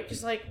elaborate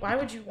because like, why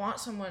would you want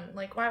someone,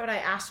 like, why would I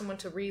ask someone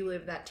to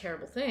relive that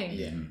terrible thing?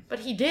 Yeah. But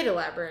he did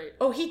elaborate.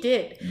 Oh, he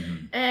did.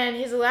 Mm-hmm. And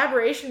his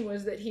elaboration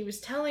was that he was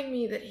telling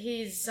me that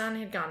his son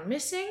had gone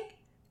missing.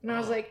 And I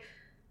was like,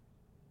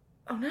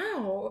 oh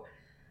no.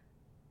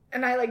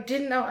 And I like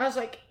didn't know. I was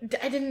like,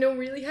 I didn't know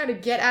really how to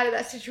get out of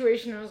that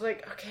situation. I was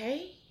like,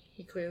 okay,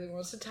 he clearly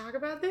wants to talk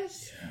about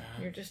this.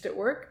 Yeah. You're just at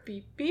work.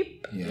 Beep,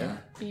 beep. Yeah.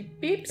 Beep,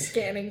 beep.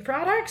 Scanning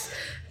products.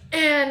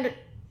 And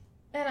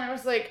I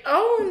was like,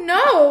 oh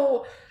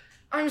no.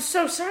 I'm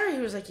so sorry. He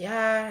was like,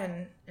 yeah.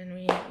 And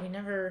we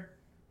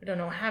don't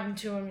know what happened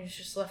to him. He was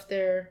just left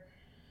there.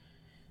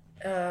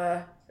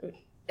 I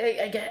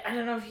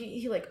don't know if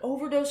he like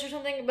overdosed or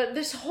something, but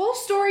this whole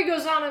story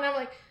goes on and I'm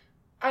like,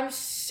 I'm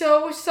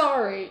so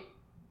sorry.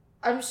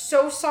 I'm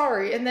so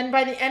sorry. And then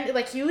by the end,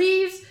 like he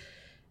leaves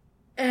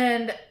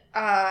and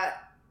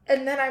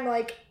then I'm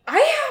like, I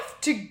have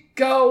to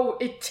go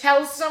and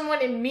tell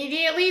someone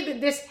immediately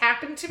that this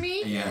happened to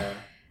me Yeah.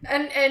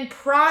 and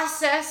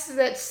process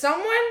that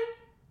someone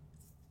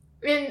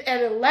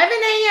at 11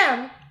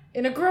 a.m.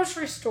 in a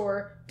grocery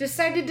store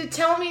decided to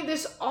tell me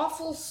this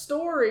awful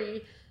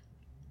story.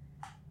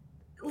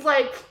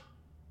 Like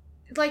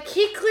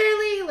he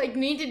clearly like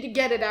needed to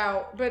get it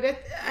out, but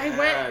I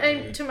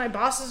went to my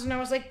bosses and I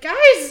was like,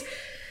 guys,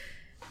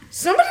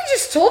 somebody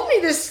just told me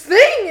this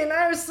thing, and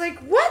I was like,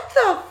 what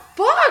the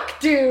fuck,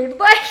 dude?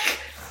 Like,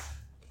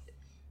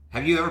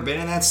 Have you ever been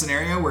in that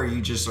scenario where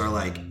you just are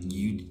like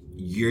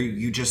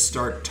you just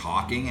start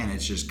talking and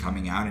it's just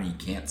coming out and you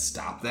can't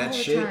stop that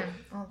shit?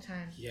 all the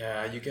time.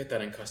 Yeah, you get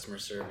that in customer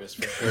service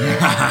for sure.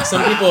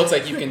 Some people, it's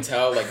like you can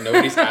tell, like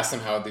nobody's asked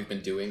them how they've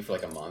been doing for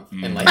like a month,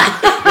 and like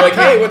you're like,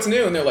 "Hey, what's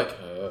new?" And they're like,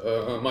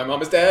 "My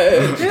mom is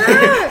dead."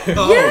 Yeah,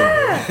 Oh.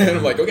 yeah. And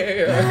I'm like,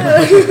 "Okay,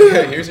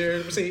 here's your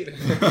receipt."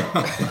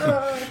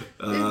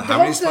 How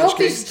many sponge Hope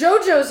these cakes?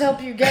 JoJo's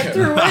help you get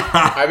through it.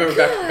 I remember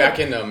back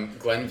in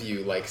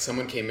Glenview, like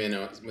someone came in,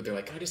 they're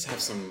like, "Can I just have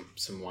some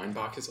wine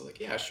boxes?" I was like,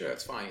 "Yeah, sure,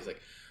 that's fine." He's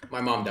like,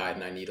 "My mom died,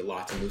 and I need a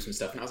lot to move some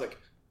stuff," and I was like,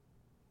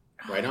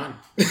 "Right on,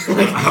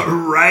 like,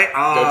 Right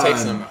on. go take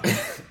some."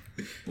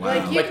 Wow.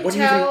 Like you Like, can what do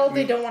you tell think-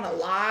 they don't want to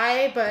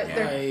lie, but Yeah.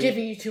 they're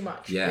giving you too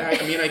much. Yeah. Yeah,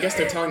 I mean, I guess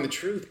they're telling the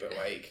truth, but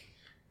like,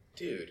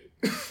 dude,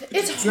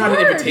 It's not an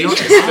hard. invitation.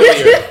 It's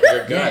really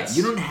your Yeah, guts.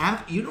 you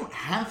don't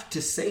have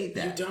to say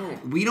that. You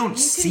don't. We don't You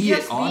see can it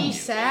just on be you.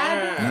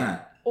 sad, Yeah.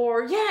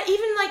 or even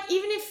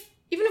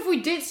if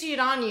we did see it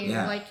on you,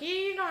 Yeah. like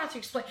you don't have to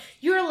explain.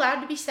 You're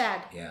allowed to be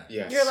sad. Yeah.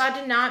 Yes. You're allowed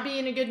to not be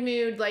in a good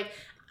mood. Like,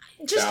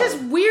 just because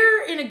Valid.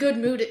 we're in a good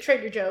mood at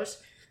Trader Joe's,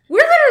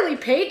 we're literally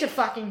paid to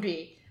fucking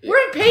be.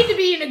 We're paid to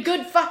be in a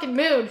good fucking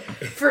mood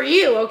for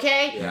you,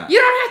 okay? Yeah. You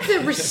don't have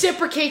to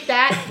reciprocate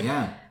that.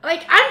 Yeah.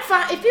 Like, I'm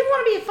fine. If people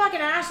want to be a fucking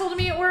asshole to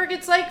me at work,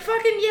 it's like,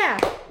 fucking, yeah.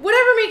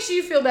 Whatever makes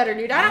you feel better,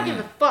 dude. I don't give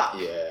a fuck.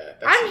 Yeah,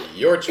 that's I'm-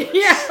 your choice.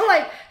 Yeah,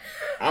 like,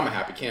 I'm a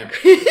happy camper.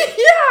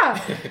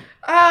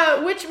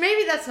 yeah. Which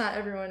maybe that's not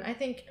everyone. I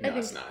think No,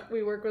 it's not.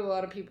 we work with a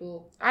lot of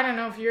people. I don't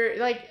know if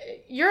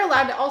you're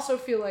allowed to also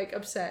feel like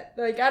upset.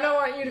 Like, I don't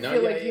want you to No,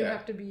 feel yeah, like you yeah.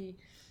 have to be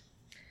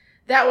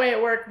that way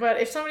at work. But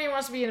if somebody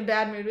wants to be in a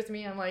bad mood with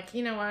me, I'm like,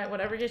 you know what?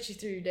 Whatever gets you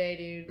through your day,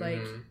 dude. Like,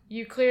 Mhm.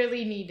 you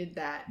clearly needed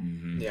that.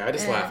 Yeah, I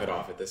just Yeah. laugh it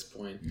off at this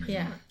point.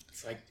 Yeah.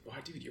 It's like, why,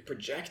 dude, you're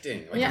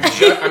projecting. Like,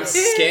 Yeah. I'm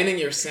scanning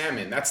your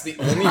salmon. That's the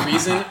only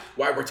reason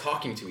why we're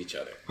talking to each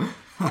other.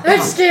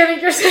 I'm scanning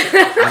your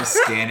I'm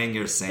scanning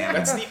your salmon.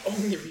 That's the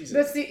only reason.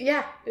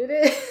 it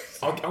is.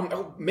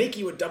 I'll make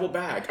you a double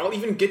bag. I'll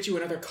even get you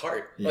another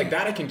cart. Yeah. Like,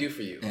 that I can do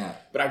for you. Yeah.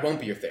 But I won't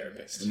be your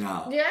therapist.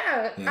 No.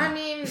 Yeah. Yeah. I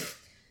mean,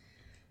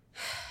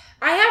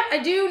 I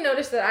do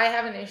notice that I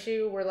have an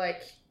issue where,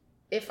 like,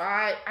 if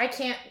I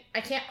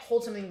can't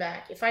hold something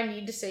back. If I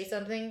need to say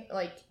something,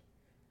 like,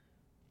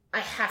 I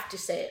have to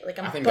say it. Like,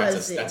 I'm I think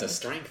buzzing. that's a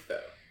strength, though.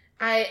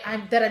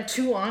 I'm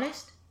too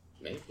honest.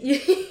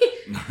 Maybe.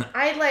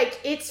 I like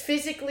it's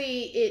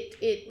physically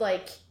it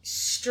like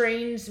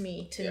strains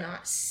me to Yeah.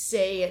 not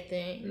say a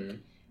thing Mhm.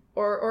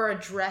 or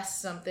address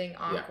something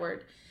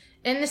awkward.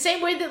 In the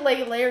same way that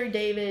like Larry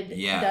David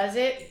Yeah. does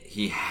it.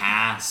 He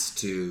has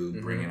to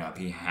Mm-hmm. bring it up.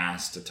 He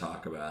has to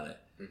talk about it.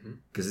 Mhm.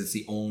 Because it's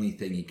the only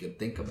thing he could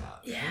think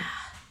about. Yeah.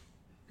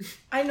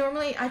 I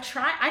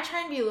try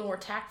and be a little more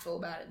tactful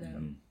about it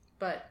though.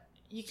 But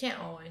you can't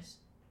always.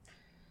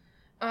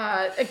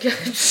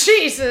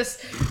 Jesus.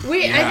 I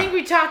Yeah. think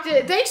we talked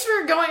it. Thanks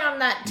for going on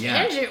that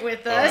Yeah. tangent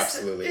with Oh, us.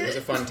 absolutely. It was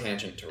a fun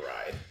tangent to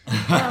ride.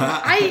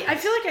 I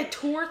feel like I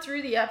tore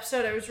through the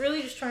episode. I was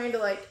really just trying to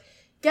like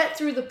get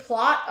through the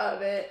plot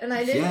of it, and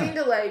I didn't Yeah. mean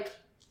to like.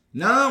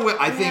 No,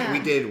 I think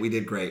Yeah. we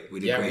did great. We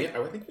did Yeah, great.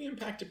 I think we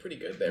impacted pretty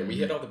good there. We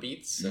hit all the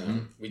beats.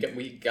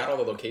 We got all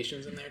the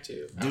locations in there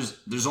too.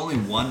 There's only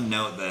one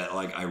note that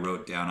like I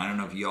wrote down. I don't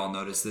know if you all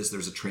noticed this.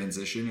 There's a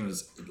transition. It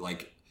was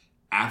like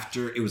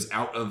it was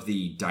out of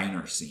the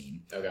diner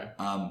scene. Okay.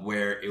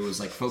 Where it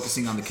was like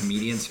focusing on the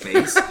comedian's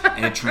face,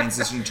 and it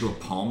transitioned to a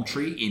palm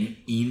tree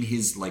in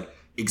his like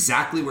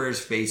exactly where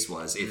his face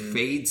was. It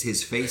fades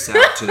his face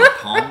out to the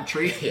palm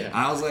tree. Yeah. And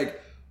I was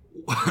like,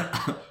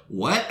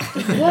 what?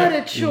 What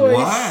a choice!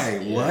 Why?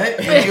 What?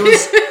 And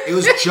it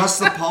was just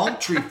the palm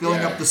tree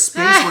filling up the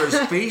space where his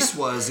face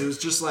was. It was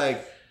just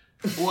like,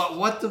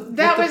 what the?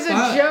 That what the was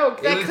fuck? a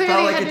joke. That It clearly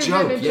felt like had a to joke.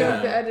 have been a Yeah.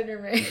 joke the editor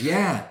made.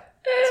 Yeah.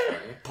 Funny.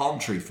 Palm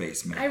tree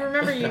face, man. I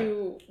remember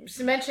you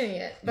mentioning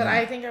it, but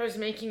I think I was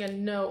making a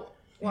note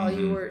while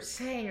you were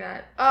saying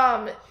that.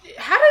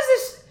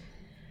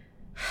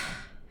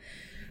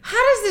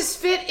 How does this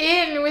fit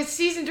in with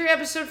season 3,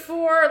 episode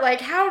 4?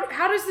 Like,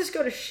 how does this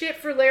go to shit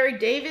for Larry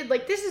David?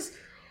 Like, this is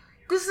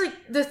like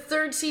the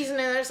 3rd season,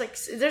 and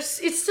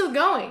it's still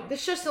going.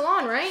 This show's still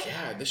on, right?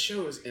 Yeah, this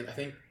show is. I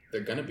think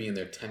they're gonna be in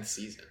their 10th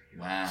season,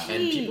 Wow.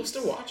 and people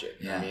still watch it.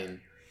 Yeah. I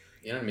mean,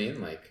 you know what I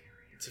mean? Like,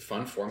 it's a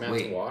fun format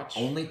Wait, to watch.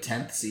 only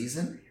 10th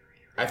season?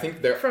 I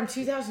think there From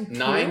 2002.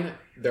 9.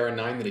 There are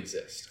 9 that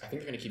exist. I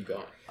think they're gonna keep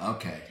going.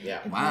 Okay.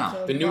 Yeah.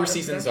 Wow. The newer lot of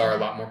seasons stuff. are a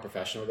lot more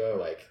professional though.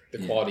 Like the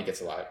quality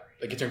gets a lot,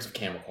 like in terms of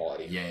camera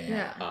quality. Yeah.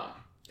 Yeah.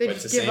 They But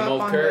just it's the give same up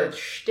old on curve. the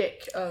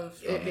shtick of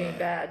it being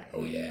bad.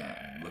 Oh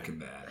yeah. Looking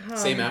bad.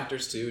 Same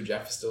actors too.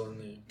 Jeff is still in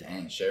there.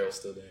 Dang. Cheryl's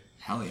still there.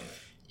 Hell yeah.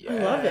 Yeah.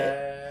 I love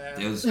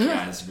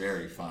it. It's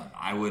very fun.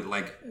 I would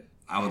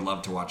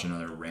love to watch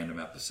another random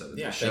episode of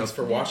Yeah. the show. Thanks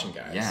for watching,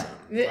 guys. Yeah.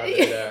 I'm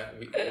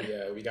glad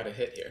that, we got a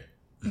hit here.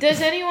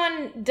 Does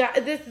anyone die?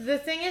 The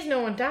thing is,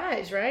 no one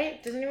dies,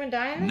 right? Does anyone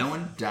die in this? No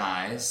one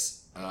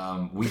dies.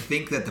 We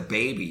think that the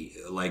baby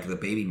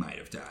might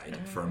have died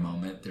for a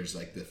moment. There's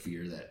like the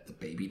fear that the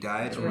baby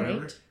died or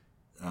whatever.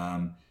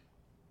 Right.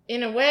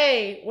 In a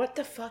way, what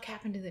the fuck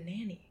happened to the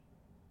nanny?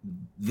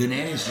 The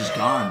nanny's just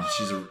gone.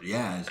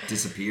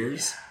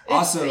 Disappears.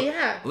 Also,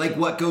 yeah. like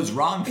what goes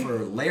wrong for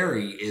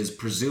Larry is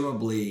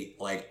presumably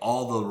like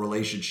all the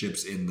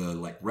relationships in the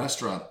like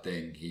restaurant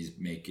thing he's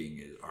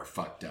making are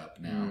fucked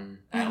up now.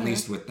 At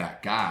least with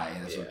that guy,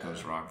 that's what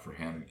goes wrong for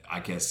him. I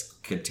guess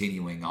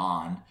continuing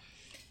on.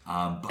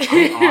 But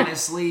I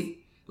honestly,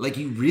 like,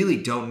 you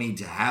really don't need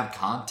to have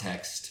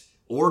context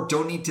or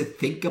don't need to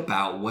think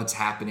about what's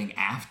happening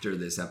after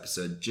this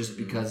episode just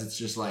because it's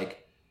just like,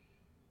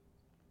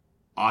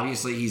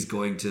 obviously he's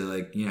going to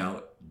like,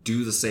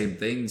 do the same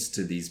things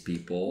to these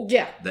people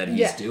that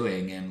he's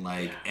doing, and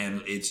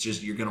and it's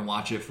just, you're gonna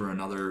watch it for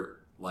another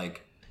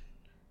like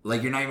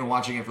you're not even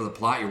watching it for the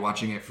plot, you're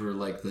watching it for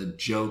like the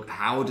joke.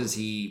 How does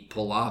he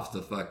pull off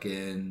the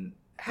fucking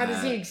how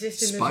does he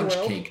exist in this sponge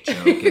world? cake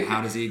joke, and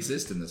how does he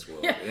exist in this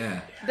world?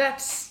 Yeah.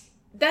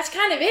 That's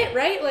kind of it,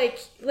 right?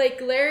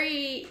 Like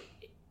Larry,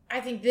 I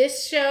think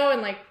this show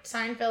and like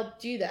Seinfeld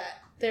do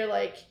that. They're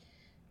like,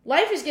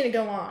 life is gonna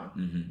go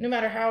on no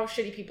matter how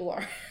shitty people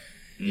are.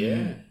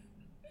 Yeah.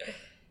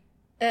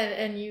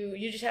 And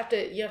you just have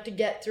to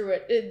get through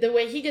it. The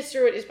way he gets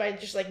through it is by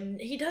just like,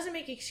 he doesn't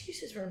make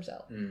excuses for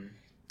himself.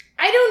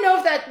 I don't know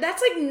if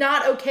that's like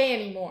not okay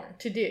anymore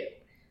to do.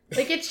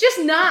 Like, it's just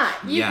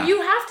not. You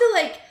have to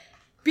like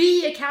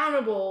be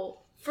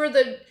accountable for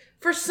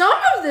some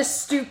of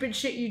this stupid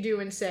shit you do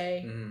and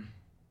say.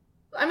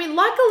 I mean,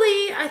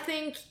 luckily, I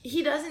think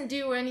he doesn't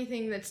do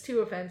anything that's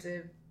too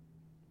offensive.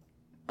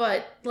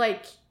 But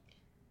like,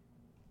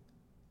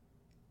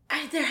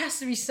 there has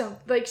to be some,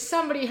 like,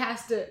 there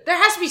has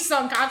to be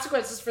some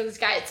consequences for this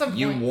guy at some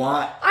point.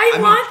 I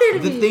want there to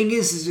be. The thing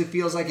is it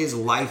feels like his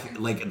life,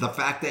 like, the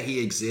fact that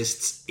he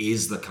exists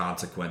is the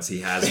consequence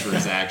he has for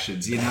his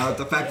actions, you know?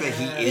 The fact that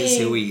he is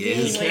who he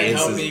is. He can't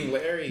help being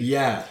Larry.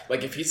 Yeah.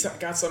 Like, if he's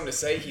got something to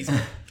say, he's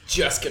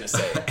just gonna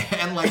say it.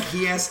 And, like,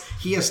 he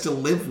has to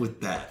live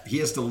with that. He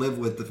has to live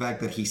with the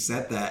fact that he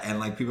said that, and,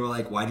 like, people are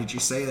like, why did you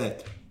say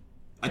that?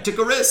 I took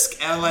a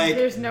risk, and like,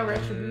 there's no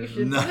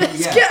retribution for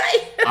this yeah.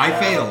 guy. I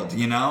failed,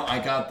 you know. I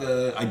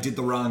did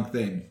the wrong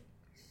thing.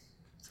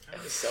 He's kind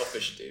of a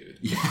selfish dude.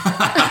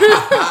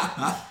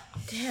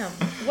 Damn.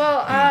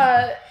 Well,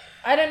 I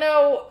don't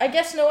know. I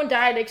guess no one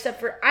died except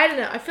for, I don't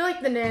know. I feel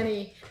like the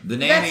nanny. The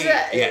nanny,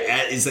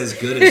 is as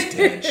good as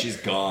dead. She's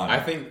gone. I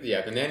think,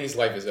 the nanny's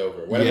life is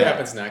over. Whatever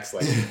happens next,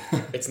 like,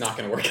 it's not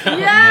gonna work out.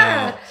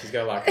 Yeah. No. She's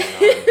got a lot going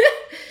on.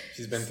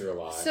 She's been through a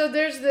lot. So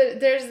there's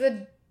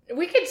the.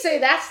 We could say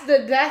that's the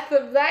death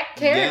of that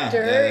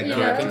character. Yeah, you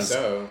know? I think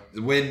so.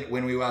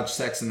 When we watched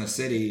Sex and the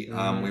City,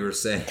 we were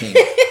saying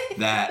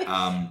that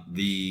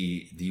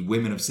the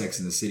women of Sex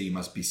and the City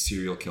must be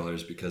serial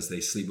killers because they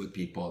sleep with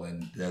people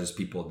and those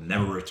people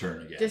never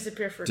return again.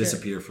 Disappear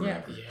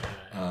forever.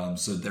 Yeah.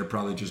 So they're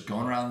probably just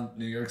going around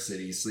New York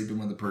City, sleeping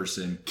with a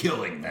person,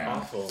 killing them.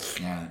 Awful.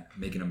 Yeah,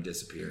 making them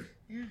disappear.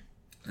 Yeah.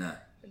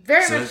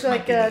 Very much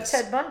like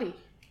Ted Bundy.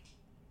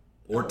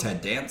 Or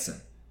Ted Danson.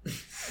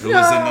 Who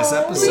was in this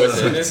episode? Who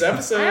was in this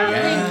episode?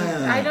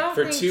 I don't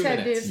For think 2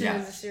 Ted minutes.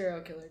 Danson is a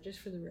serial killer, just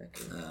for the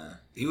record.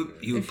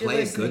 He would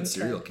play a good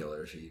serial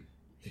killer if he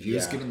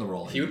was given the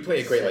role. He would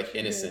play a great, like,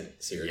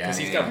 innocent serial killer. Because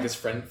he's got this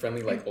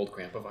friendly, like, old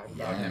grandpa vibe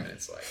about him, and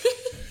it's like,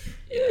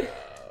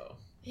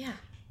 Yeah.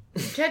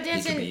 Ted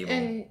Danson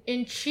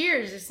in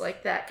Cheers is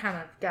like that kind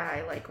of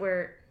guy, like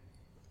where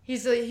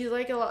he's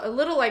like a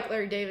little like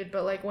Larry David,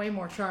 but like way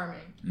more charming.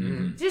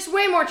 Just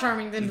way more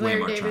charming than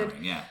Larry David.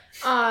 Charming, yeah.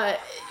 But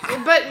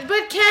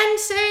can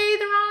say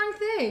the wrong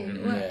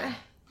thing.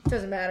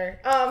 Doesn't matter.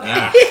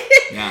 Yeah.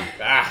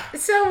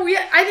 So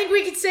I think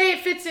we could say it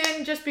fits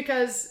in just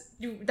because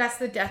that's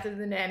the death of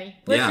the nanny.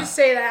 Let's just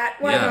say that.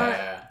 Why not?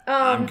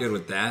 I'm good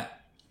with that.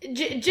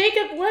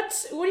 Jacob, what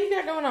do you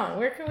got going on?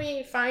 Where can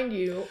we find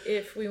you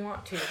if we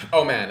want to?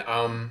 Oh man,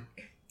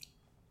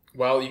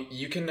 well,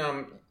 you can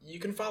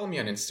follow me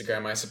on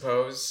Instagram, I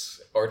suppose,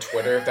 or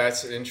Twitter if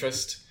that's an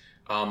interest.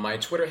 My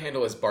Twitter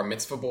handle is Bar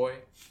Mitzvah Boy.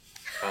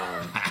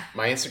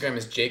 My Instagram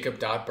is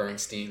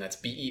Jacob.Bernstein. That's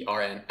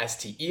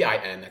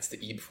BERNSTEIN. That's the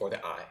E before the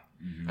I.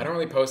 I don't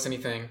really post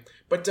anything,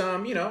 but I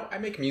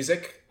make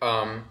music.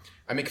 I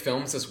make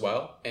films as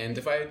well, and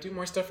if I do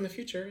more stuff in the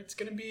future, it's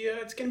gonna be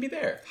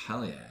there.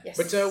 Hell yeah! Yes.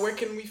 But where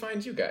can we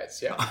find you guys?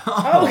 Yeah.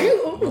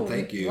 Well,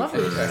 thank you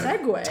lovely for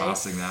segue.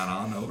 tossing that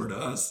on over to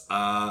us.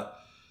 I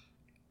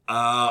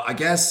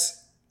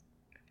guess.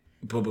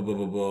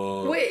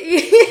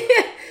 Wait.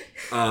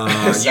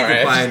 Sorry. You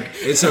can find,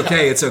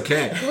 it's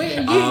okay. Wait,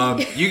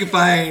 you can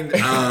find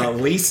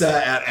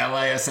Lisa at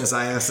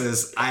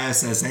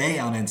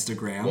LISSISSA on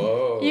Instagram.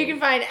 Whoa. You can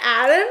find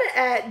Adam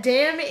at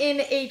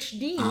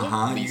DamnInHD. You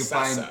can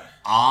find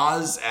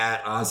Oz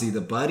at Ozzy the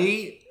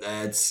Buddy.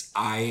 That's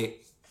OZZIE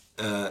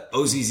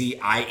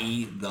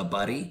the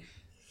Buddy.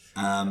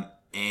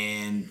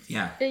 And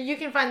yeah. You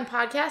can find the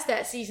podcast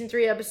at season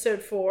 3,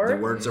 episode 4. The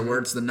words are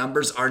words, the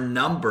numbers are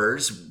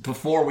numbers.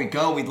 Before we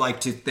go, we'd like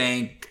to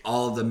thank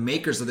all the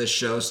makers of this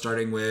show,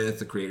 starting with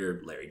the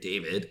creator, Larry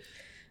David.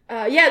 The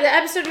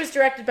episode was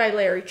directed by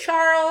Larry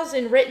Charles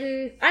and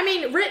written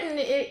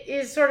it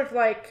is sort of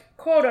like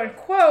quote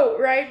unquote,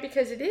 right?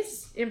 Because it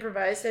is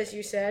improvised, as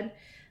you said.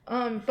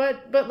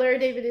 But Larry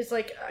David is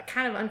like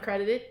kind of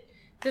uncredited.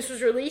 This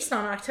was released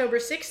on October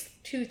 6th,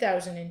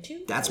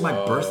 2002. That's my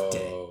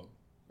birthday.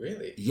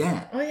 Really?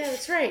 Yeah. Oh yeah,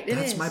 that's right.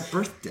 That's my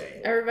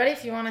birthday. Everybody,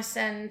 if you want to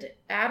send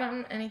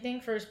Adam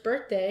anything for his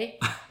birthday,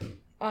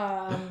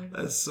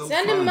 that's so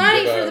send fun. him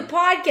money for the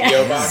podcast.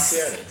 P.O. Box,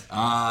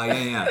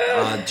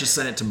 Just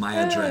send it to my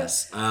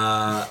address.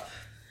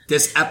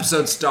 This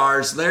episode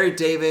stars Larry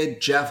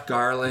David, Jeff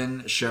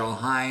Garland, Cheryl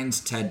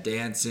Hines, Ted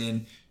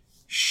Danson,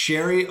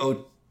 Sherry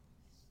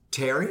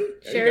Terry,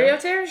 Sherry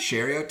O'Terry.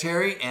 Sherry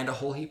O'Terry, and a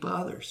whole heap of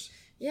others.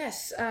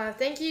 Yes,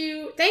 thank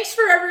you. Thanks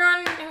for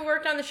everyone who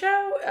worked on the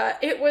show.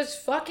 It was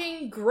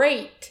fucking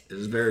great. It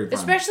was very fun.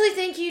 Especially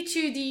thank you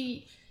to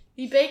the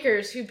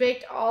bakers who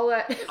baked all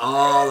that.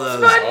 All those.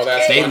 Sponge All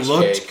that cake. They sponge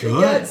looked cake.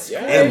 good.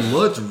 Yeah. It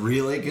looked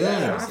really good.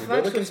 Yeah. I Good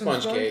fucked looking with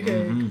some sponge cake.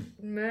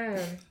 Man.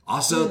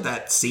 Also,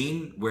 that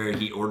scene where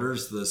he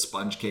orders the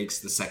sponge cakes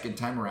the second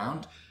time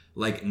around,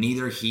 like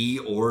neither he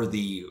or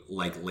the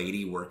like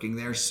lady working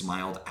there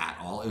smiled at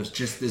all. It was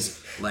just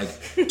this like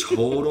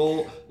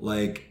total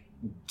like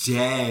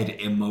dead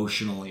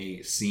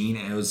emotionally scene,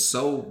 and it was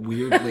so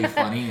weirdly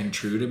funny and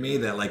true to me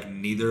that like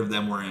neither of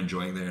them were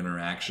enjoying their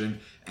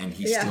interaction, and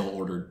he still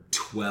ordered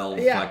 12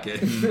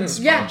 fucking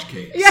sponge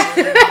cakes.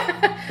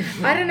 Yeah.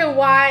 I don't know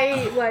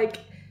why, like,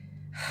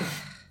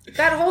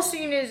 that whole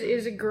scene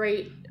is a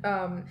great,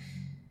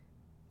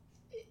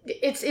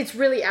 it's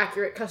really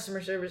accurate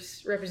customer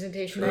service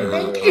representation, I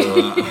think.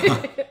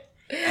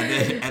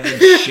 And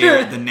then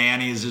Sherry, the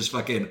nanny, is just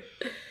fucking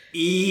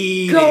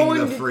eating Going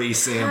the to free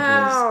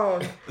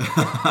samples.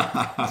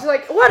 It's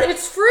like, what?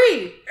 It's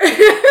free.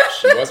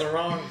 She wasn't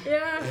wrong.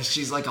 Yeah.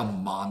 She's like a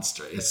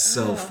monster. It's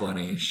so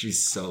funny.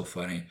 She's so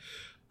funny.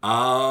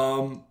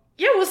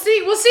 Yeah, we'll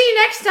see. We'll see you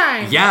next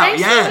time.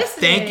 Thanks for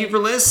listening. Thank you for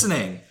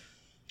listening.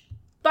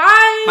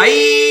 Bye.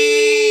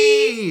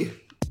 Bye.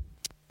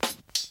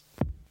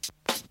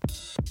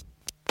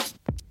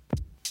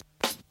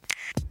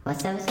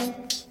 What's the episode?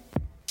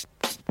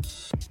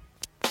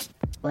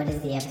 What is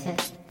the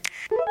episode?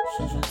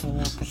 Season 3,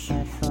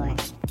 episode 4.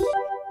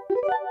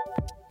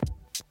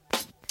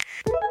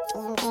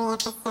 Season 3,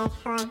 episode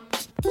 4.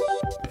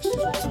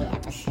 Season 3,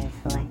 episode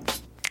 4.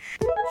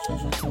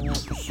 Season 3,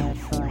 episode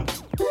 4.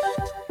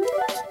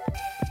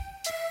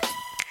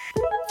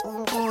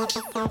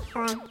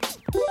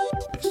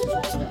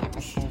 Season 3,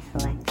 episode 4. Season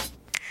 3,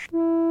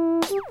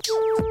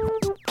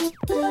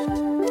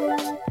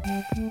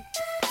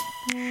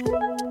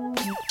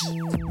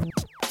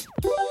 episode 4.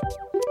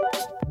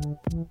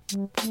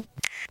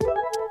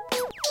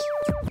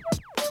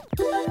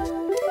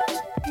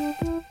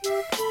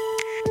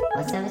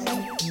 What's the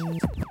episode?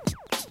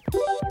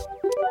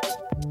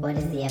 What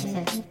is the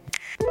episode?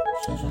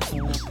 Season 3,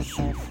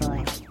 episode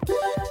 4.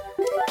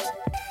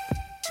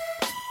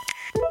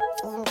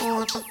 Season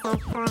 3,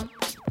 episode 4.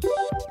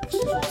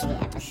 Season 3,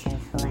 episode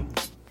 4.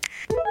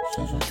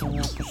 Season 3, episode 4. Season 3,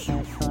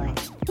 episode 4.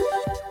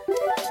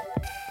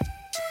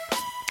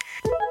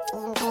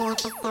 Season 3,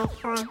 episode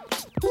 4.